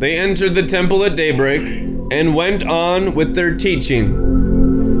obedient, they entered the temple at daybreak and went on with their teaching.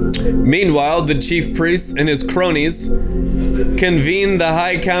 Meanwhile, the chief priest and his cronies convened the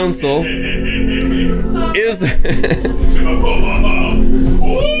high council.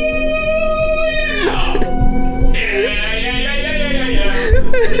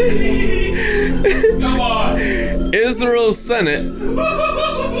 Israel's Senate,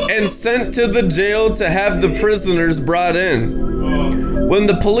 and sent to the jail to have the prisoners brought in. When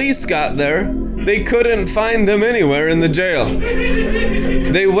the police got there, they couldn't find them anywhere in the jail.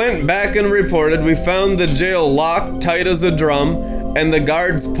 They went back and reported, "We found the jail locked tight as a drum and the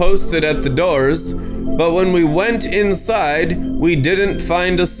guards posted at the doors, but when we went inside, we didn't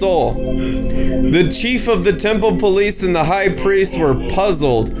find a soul." The chief of the temple police and the high priest were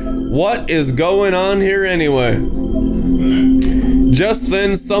puzzled. What is going on here anyway? Just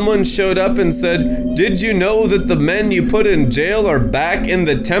then, someone showed up and said, "Did you know that the men you put in jail are back in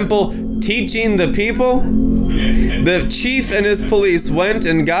the temple teaching the people?" The chief and his police went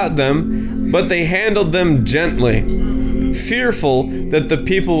and got them, but they handled them gently. fearful that the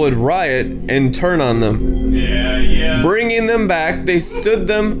people would riot and turn on them. Yeah. Bringing them back, they stood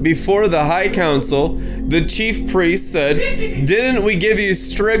them before the high council. The chief priest said, "Didn't we give you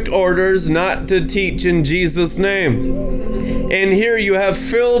strict orders not to teach in Jesus' name? And here you have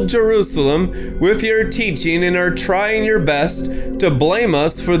filled Jerusalem with your teaching and are trying your best to blame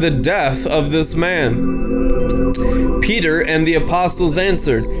us for the death of this man." Peter and the apostles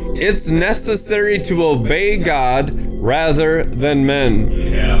answered, "It's necessary to obey God rather than men.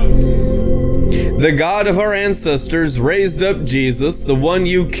 Yeah. The God of our ancestors raised up Jesus, the one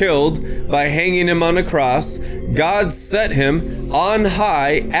you killed by hanging him on a cross. God set him on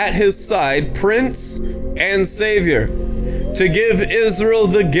high at his side, Prince and Savior, to give Israel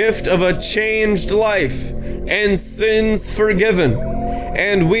the gift of a changed life and sins forgiven.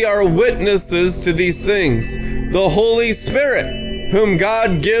 And we are witnesses to these things. The Holy Spirit, whom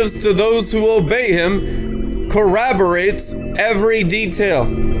God gives to those who obey him, corroborates every detail."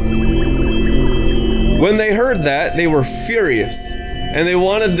 When they heard that, they were furious, and they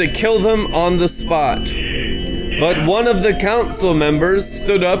wanted to kill them on the spot. But one of the council members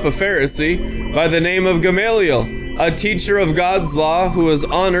stood up, a Pharisee, by the name of Gamaliel, a teacher of God's law who was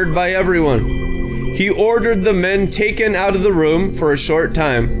honored by everyone. He ordered the men taken out of the room for a short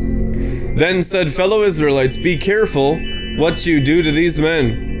time. Then said, "Fellow Israelites, be careful what you do to these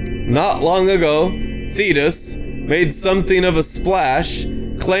men. Not long ago, Theudas made something of a splash,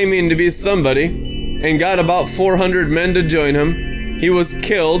 claiming to be somebody, and got about 400 men to join him. He was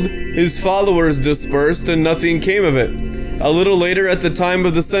killed, his followers dispersed, and nothing came of it. A little later, at the time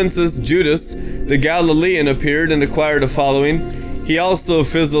of the census, Judas, the Galilean, appeared and acquired a following. He also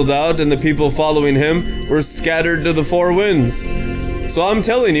fizzled out, and the people following him were scattered to the four winds. So I'm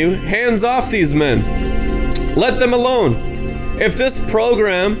telling you, hands off these men. Let them alone. If this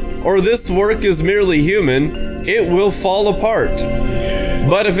program or this work is merely human, it will fall apart.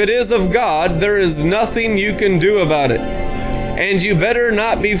 But if it is of God, there is nothing you can do about it. And you better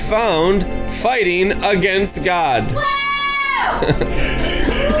not be found fighting against God."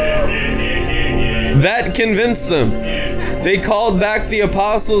 That convinced them. They called back the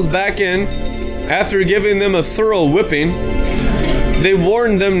apostles back in after giving them a thorough whipping. They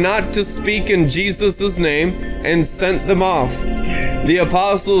warned them not to speak in Jesus' name and sent them off. The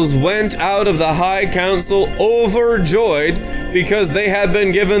apostles went out of the high council overjoyed because they had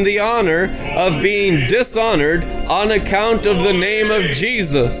been given the honor of being dishonored on account of the name of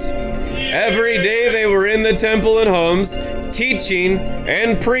Jesus. Every day they were in the temple and homes, teaching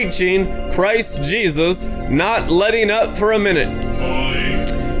and preaching Christ Jesus, not letting up for a minute.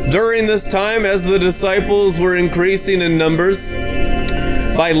 During this time, as the disciples were increasing in numbers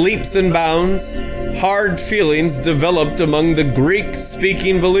by leaps and bounds, hard feelings developed among the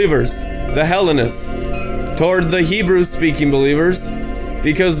Greek-speaking believers, the Hellenists, toward the Hebrew-speaking believers,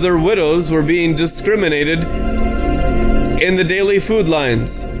 because their widows were being discriminated in the daily food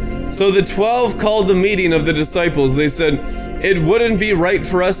lines. So the 12 called a meeting of the disciples. They said, "It wouldn't be right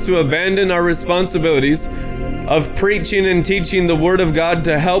for us to abandon our responsibilities of preaching and teaching the Word of God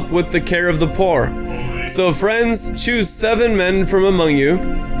to help with the care of the poor. So friends, choose 7 men from among you,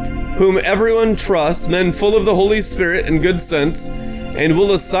 whom everyone trusts, men full of the Holy Spirit and good sense, and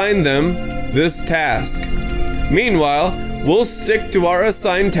we'll assign them this task. Meanwhile, we'll stick to our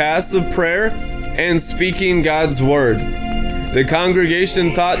assigned tasks of prayer and speaking God's word." The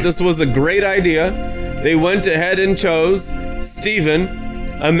congregation thought this was a great idea. They went ahead and chose Stephen,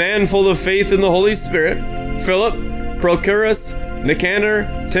 a man full of faith in the Holy Spirit, Philip, Prochorus, Nicanor,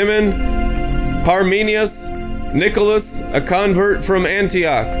 Timon, Parmenius, Nicholas, a convert from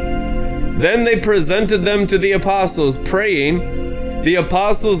Antioch. Then they presented them to the apostles, praying. The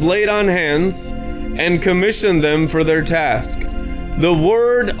apostles laid on hands and commissioned them for their task. The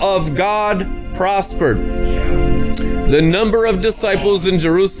word of God prospered. The number of disciples in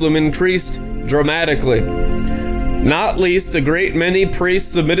Jerusalem increased dramatically. Not least, a great many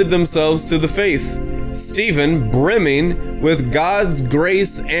priests submitted themselves to the faith. Stephen, brimming with God's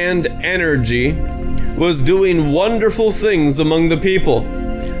grace and energy, was doing wonderful things among the people.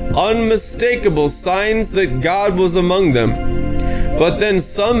 Unmistakable signs that God was among them. But then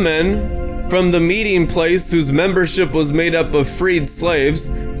some men from the meeting place, whose membership was made up of freed slaves,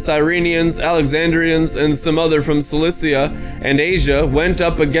 Cyrenians, Alexandrians, and some other from Cilicia and Asia, went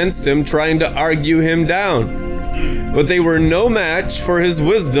up against him, trying to argue him down. But they were no match for his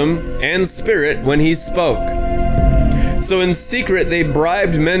wisdom and spirit when he spoke. So in secret they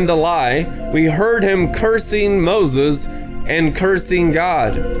bribed men to lie. We heard him cursing Moses and cursing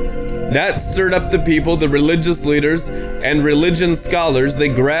God. That stirred up the people, the religious leaders, and religion scholars. They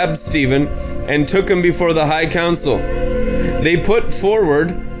grabbed Stephen and took him before the high council. They put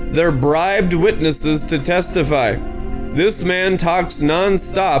forward their bribed witnesses to testify. This man talks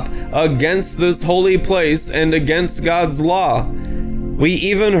non-stop against this holy place and against God's law. We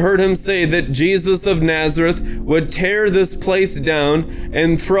even heard him say that Jesus of Nazareth would tear this place down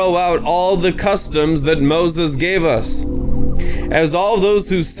and throw out all the customs that Moses gave us. As all those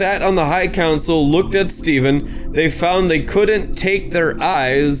who sat on the high council looked at Stephen, they found they couldn't take their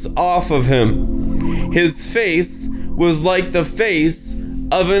eyes off of him. His face was like the face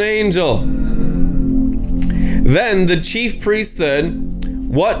of an angel. Then the chief priest said,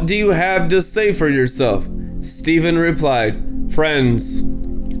 "What do you have to say for yourself?" Stephen replied, "Friends,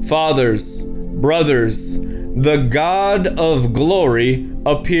 fathers, brothers, the God of glory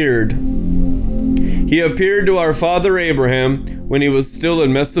appeared. He appeared to our father Abraham when he was still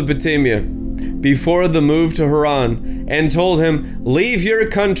in Mesopotamia, before the move to Haran, and told him, 'Leave your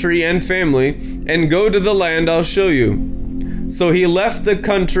country and family and go to the land I'll show you.' So he left the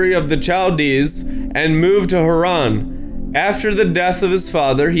country of the Chaldees and moved to Haran. After the death of his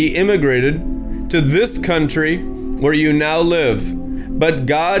father, he immigrated to this country where you now live. But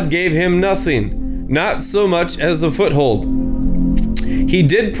God gave him nothing, not so much as a foothold. He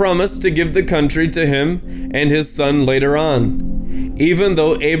did promise to give the country to him and his son later on, even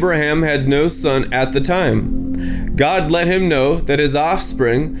though Abraham had no son at the time. God let him know that his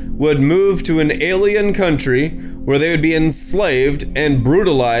offspring would move to an alien country where they would be enslaved and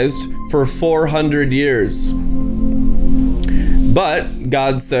brutalized for 400 years. But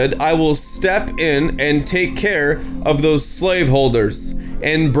God said, I will step in and take care of those slaveholders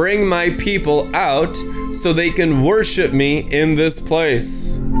and bring my people out so they can worship me in this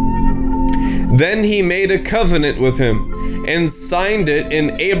place. Then he made a covenant with him and signed it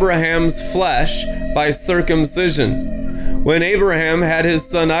in Abraham's flesh by circumcision. When Abraham had his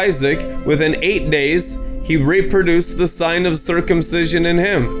son Isaac, within 8 days, he reproduced the sign of circumcision in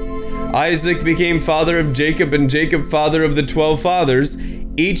him. Isaac became father of Jacob, and Jacob father of the 12 fathers,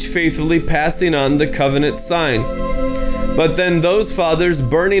 each faithfully passing on the covenant sign. But then those fathers,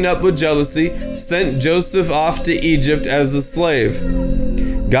 burning up with jealousy, sent Joseph off to Egypt as a slave.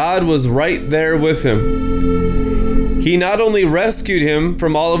 God was right there with him. He not only rescued him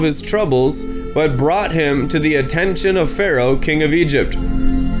from all of his troubles, but brought him to the attention of Pharaoh, king of Egypt.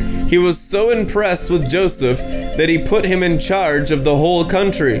 He was so impressed with Joseph that he put him in charge of the whole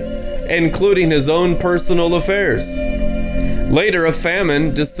country, including his own personal affairs. Later, a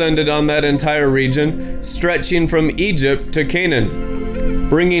famine descended on that entire region, stretching from Egypt to Canaan,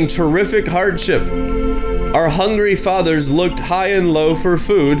 bringing terrific hardship. Our hungry fathers looked high and low for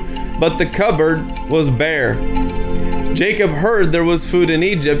food, but the cupboard was bare. Jacob heard there was food in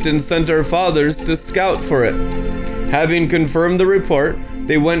Egypt and sent our fathers to scout for it. Having confirmed the report,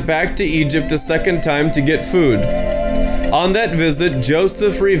 they went back to Egypt a second time to get food. On that visit,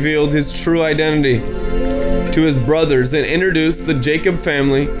 Joseph revealed his true identity to his brothers and introduced the Jacob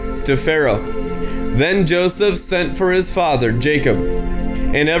family to Pharaoh. Then Joseph sent for his father, Jacob,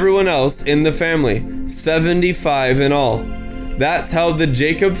 and everyone else in the family, 75 in all. That's how the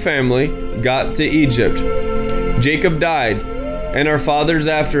Jacob family got to Egypt. Jacob died, and our fathers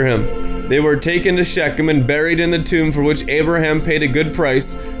after him. They were taken to Shechem and buried in the tomb for which Abraham paid a good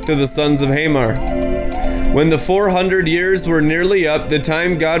price to the sons of Hamor. When the 400 years were nearly up, the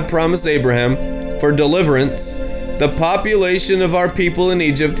time God promised Abraham for deliverance, the population of our people in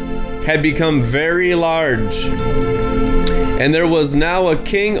Egypt had become very large. And there was now a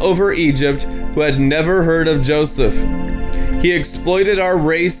king over Egypt who had never heard of Joseph. He exploited our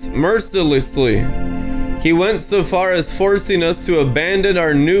race mercilessly. He went so far as forcing us to abandon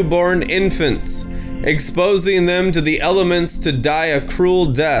our newborn infants, exposing them to the elements to die a cruel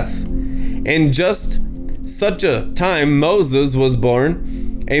death. In just such a time, Moses was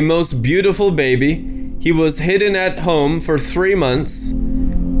born, a most beautiful baby. He was hidden at home for 3 months.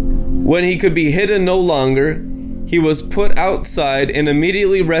 When he could be hidden no longer, he was put outside and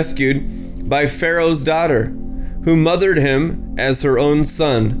immediately rescued by Pharaoh's daughter, who mothered him as her own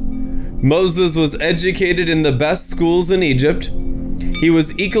son. Moses was educated in the best schools in Egypt. He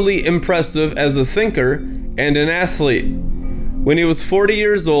was equally impressive as a thinker and an athlete. When he was 40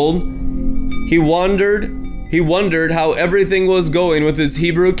 years old, he wondered how everything was going with his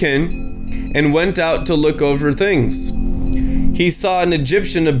Hebrew kin and went out to look over things. He saw an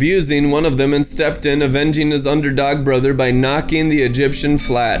Egyptian abusing one of them and stepped in, avenging his underdog brother by knocking the Egyptian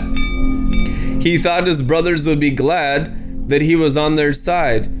flat. He thought his brothers would be glad that he was on their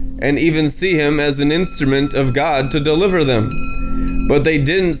side and even see him as an instrument of God to deliver them. But they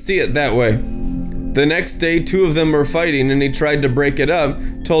didn't see it that way. The next day, 2 of them were fighting, and he tried to break it up,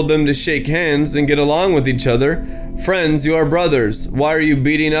 told them to shake hands and get along with each other, "Friends, you are brothers. Why are you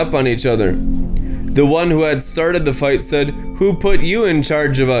beating up on each other?" The one who had started the fight said, "Who put you in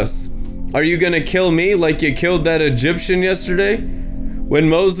charge of us? Are you going to kill me like you killed that Egyptian yesterday?" When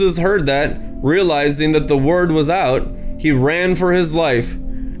Moses heard that, realizing that the word was out, he ran for his life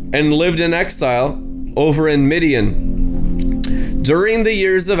and lived in exile over in Midian. During the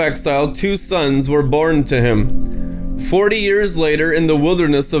years of exile, 2 sons were born to him. 40 years later, in the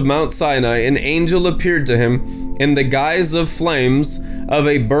wilderness of Mount Sinai, an angel appeared to him in the guise of flames of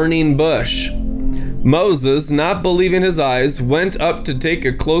a burning bush. Moses, not believing his eyes, went up to take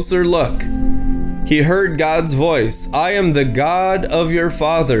a closer look. He heard God's voice, "I am the God of your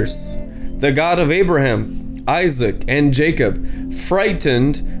fathers, the God of Abraham, Isaac, and Jacob."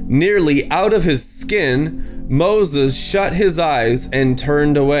 Frightened nearly out of his skin, Moses shut his eyes and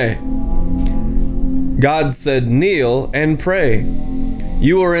turned away. God said, "Kneel and pray.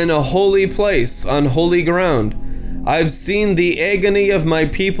 You are in a holy place on holy ground. I've seen the agony of my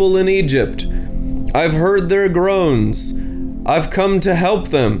people in Egypt. I've heard their groans. I've come to help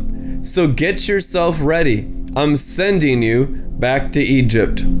them. So get yourself ready. I'm sending you back to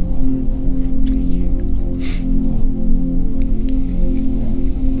Egypt."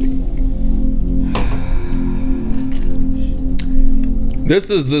 This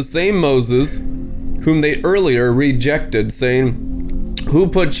is the same Moses whom they earlier rejected, saying, "Who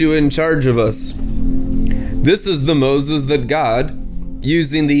put you in charge of us?" This is the Moses that God,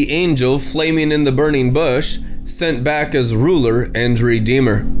 using the angel flaming in the burning bush, sent back as ruler and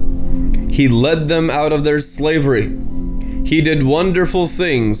redeemer. He led them out of their slavery. He did wonderful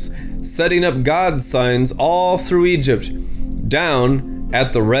things, setting up God's signs all through Egypt, down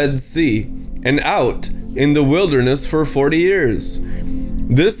at the Red Sea, and out in the wilderness for 40 years.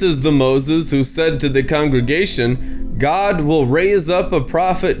 This is the Moses who said to the congregation, "God will raise up a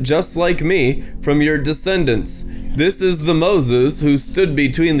prophet just like me from your descendants." This is the Moses who stood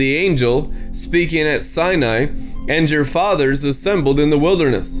between the angel speaking at Sinai and your fathers assembled in the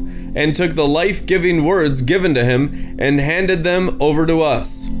wilderness, and took the life-giving words given to him and handed them over to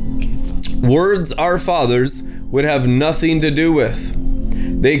us. Words our fathers would have nothing to do with.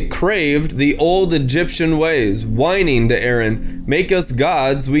 They craved the old Egyptian ways, whining to Aaron, "Make us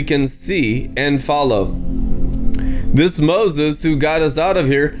gods we can see and follow." This Moses who got us out of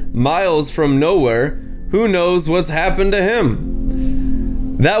here miles from nowhere, who knows what's happened to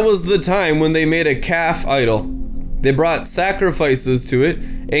him? That was the time when they made a calf idol. They brought sacrifices to it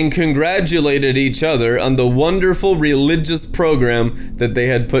and congratulated each other on the wonderful religious program that they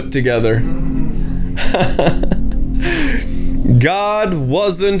had put together. God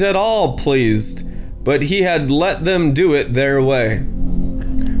wasn't at all pleased, but he had let them do it their way.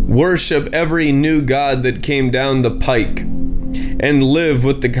 Worship every new god that came down the pike, and live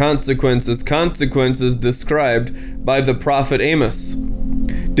with the consequences described by the prophet Amos.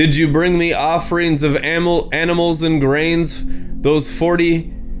 Did you bring me offerings of animals and grains those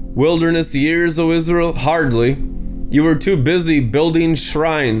 40 wilderness years, O Israel? Hardly. You were too busy building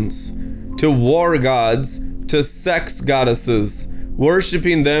shrines to war gods, to sex goddesses,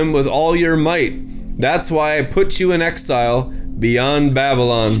 worshiping them with all your might. That's why I put you in exile beyond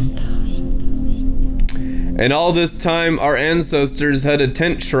Babylon. And all this time our ancestors had a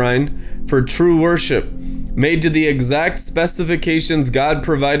tent shrine for true worship, made to the exact specifications God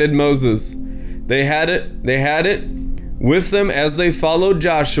provided Moses. They had it with them as they followed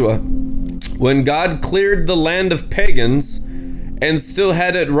Joshua. When God cleared the land of pagans and still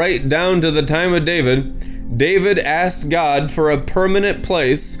had it right down to the time of David, David asked God for a permanent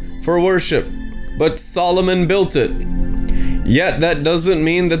place for worship, but Solomon built it. Yet that doesn't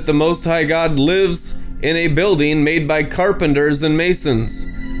mean that the Most High God lives in a building made by carpenters and masons.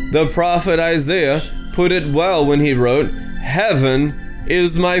 The prophet Isaiah put it well when he wrote, "Heaven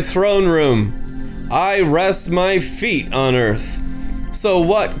is my throne room. I rest my feet on earth. So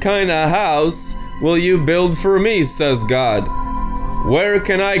what kind of house will you build for me, says God? Where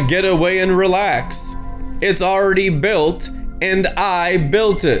can I get away and relax? It's already built, and I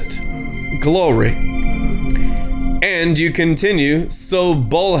built it." Glory. And you continue, so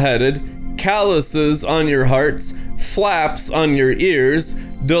bullheaded, calluses on your hearts, flaps on your ears,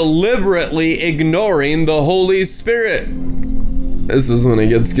 deliberately ignoring the Holy Spirit. This is when it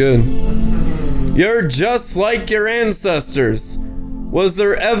gets good. You're just like your ancestors. Was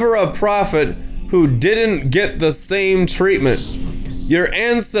there ever a prophet who didn't get the same treatment? Your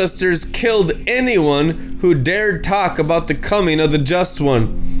ancestors killed anyone who dared talk about the coming of the Just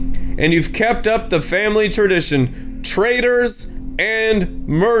One. And you've kept up the family tradition. Traitors and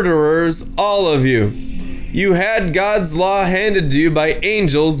murderers, all of you. You had God's law handed to you by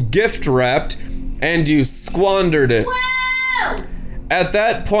angels, gift wrapped, and you squandered it. Whoa! At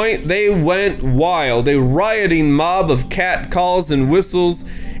that point, they went wild, a rioting mob of catcalls and whistles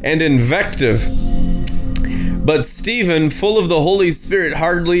and invective. But Stephen, full of the Holy Spirit,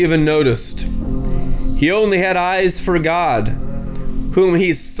 hardly even noticed. He only had eyes for God, whom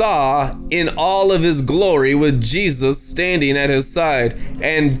he saw in all of his glory with Jesus standing at his side.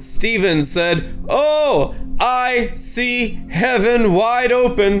 And Stephen said, "Oh, I see heaven wide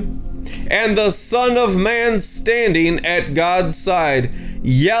open, and the Son of Man standing at God's side."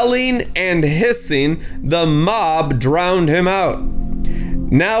 Yelling and hissing, the mob drowned him out.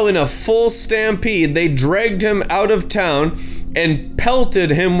 Now in a full stampede, they dragged him out of town and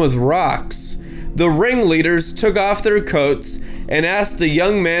pelted him with rocks. The ringleaders took off their coats and asked a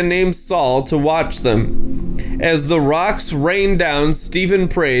young man named Saul to watch them. As the rocks rained down, Stephen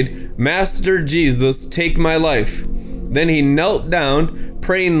prayed, "Master Jesus, take my life." Then he knelt down,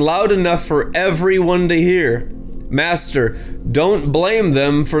 praying loud enough for everyone to hear. "Master, don't blame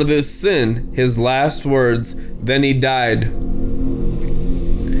them for this sin," his last words. Then he died.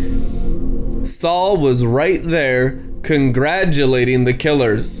 Saul was right there congratulating the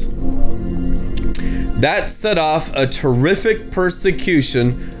killers. That set off a terrific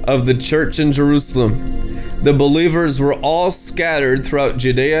persecution of the church in Jerusalem. The believers were all scattered throughout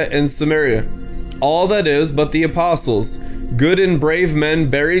Judea and Samaria. All that is but the apostles. Good and brave men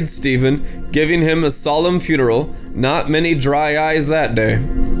buried Stephen, giving him a solemn funeral. Not many dry eyes that day.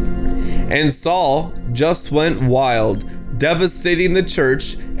 And Saul just went wild, devastating the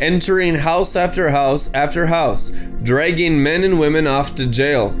church, entering house after house after house, dragging men and women off to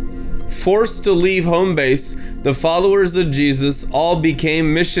jail. Forced to leave home base, the followers of Jesus all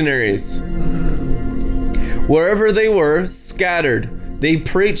became missionaries. Wherever they were, scattered, they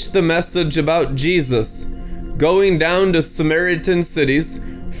preached the message about Jesus. Going down to Samaritan cities,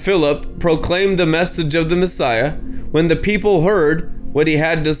 Philip proclaimed the message of the Messiah. When the people heard what he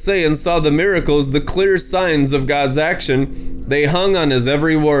had to say and saw the miracles, the clear signs of God's action, they hung on his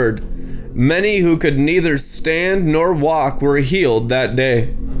every word. Many who could neither stand nor walk were healed that day.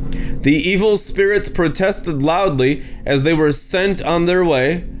 The evil spirits protested loudly as they were sent on their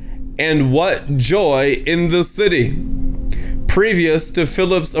way. And what joy in the city! Previous to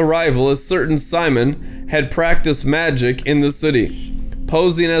Philip's arrival, a certain Simon had practiced magic in the city,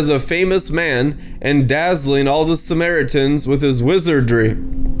 posing as a famous man and dazzling all the Samaritans with his wizardry.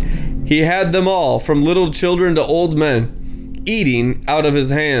 He had them all, from little children to old men, eating out of his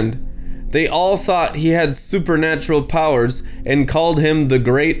hand. They all thought he had supernatural powers and called him the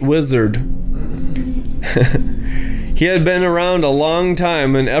Great Wizard. He had been around a long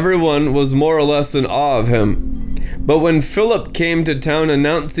time and everyone was more or less in awe of him. But when Philip came to town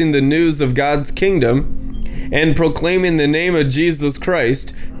announcing the news of God's kingdom and proclaiming the name of Jesus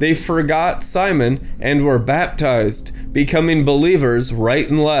Christ, they forgot Simon and were baptized, becoming believers right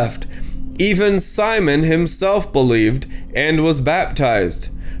and left. Even Simon himself believed and was baptized.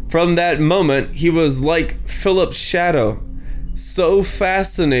 From that moment, he was like Philip's shadow, so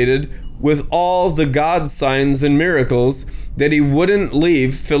fascinated with all the God signs and miracles that he wouldn't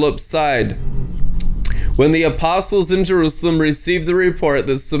leave Philip's side. When the apostles in Jerusalem received the report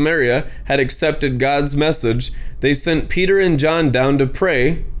that Samaria had accepted God's message, they sent Peter and John down to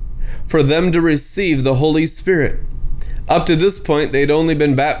pray for them to receive the Holy Spirit. Up to this point, they'd only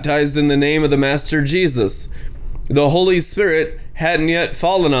been baptized in the name of the Master Jesus. The Holy Spirit hadn't yet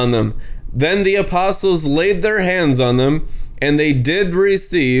fallen on them. Then the apostles laid their hands on them, and they did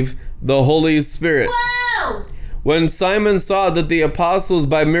receive the Holy Spirit. Whoa! When Simon saw that the apostles,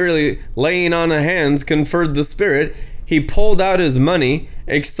 by merely laying on of hands, conferred the Spirit, he pulled out his money,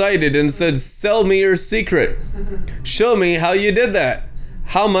 excited, and said, "Sell me your secret. Show me how you did that.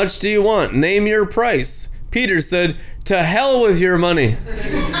 How much do you want? Name your price." Peter said, "To hell with your money.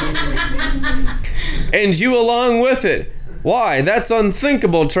 And you along with it. Why? That's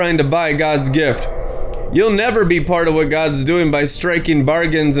unthinkable, trying to buy God's gift. You'll never be part of what God's doing by striking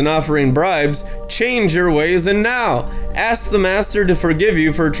bargains and offering bribes. Change your ways and now ask the master to forgive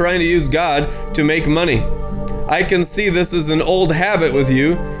you for trying to use God to make money. I can see this is an old habit with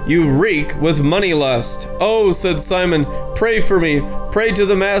you. You reek with money lust." "Oh," said Simon, "pray for me. Pray to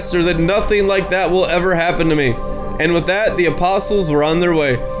the master that nothing like that will ever happen to me." And with that, the apostles were on their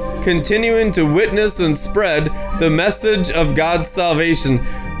way, continuing to witness and spread the message of God's salvation,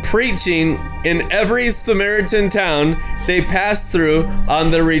 preaching in every Samaritan town they passed through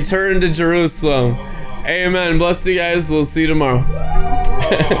on their return to Jerusalem. Amen. Bless you guys. We'll see you tomorrow.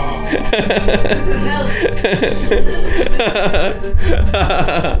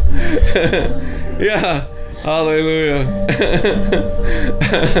 Yeah. Hallelujah.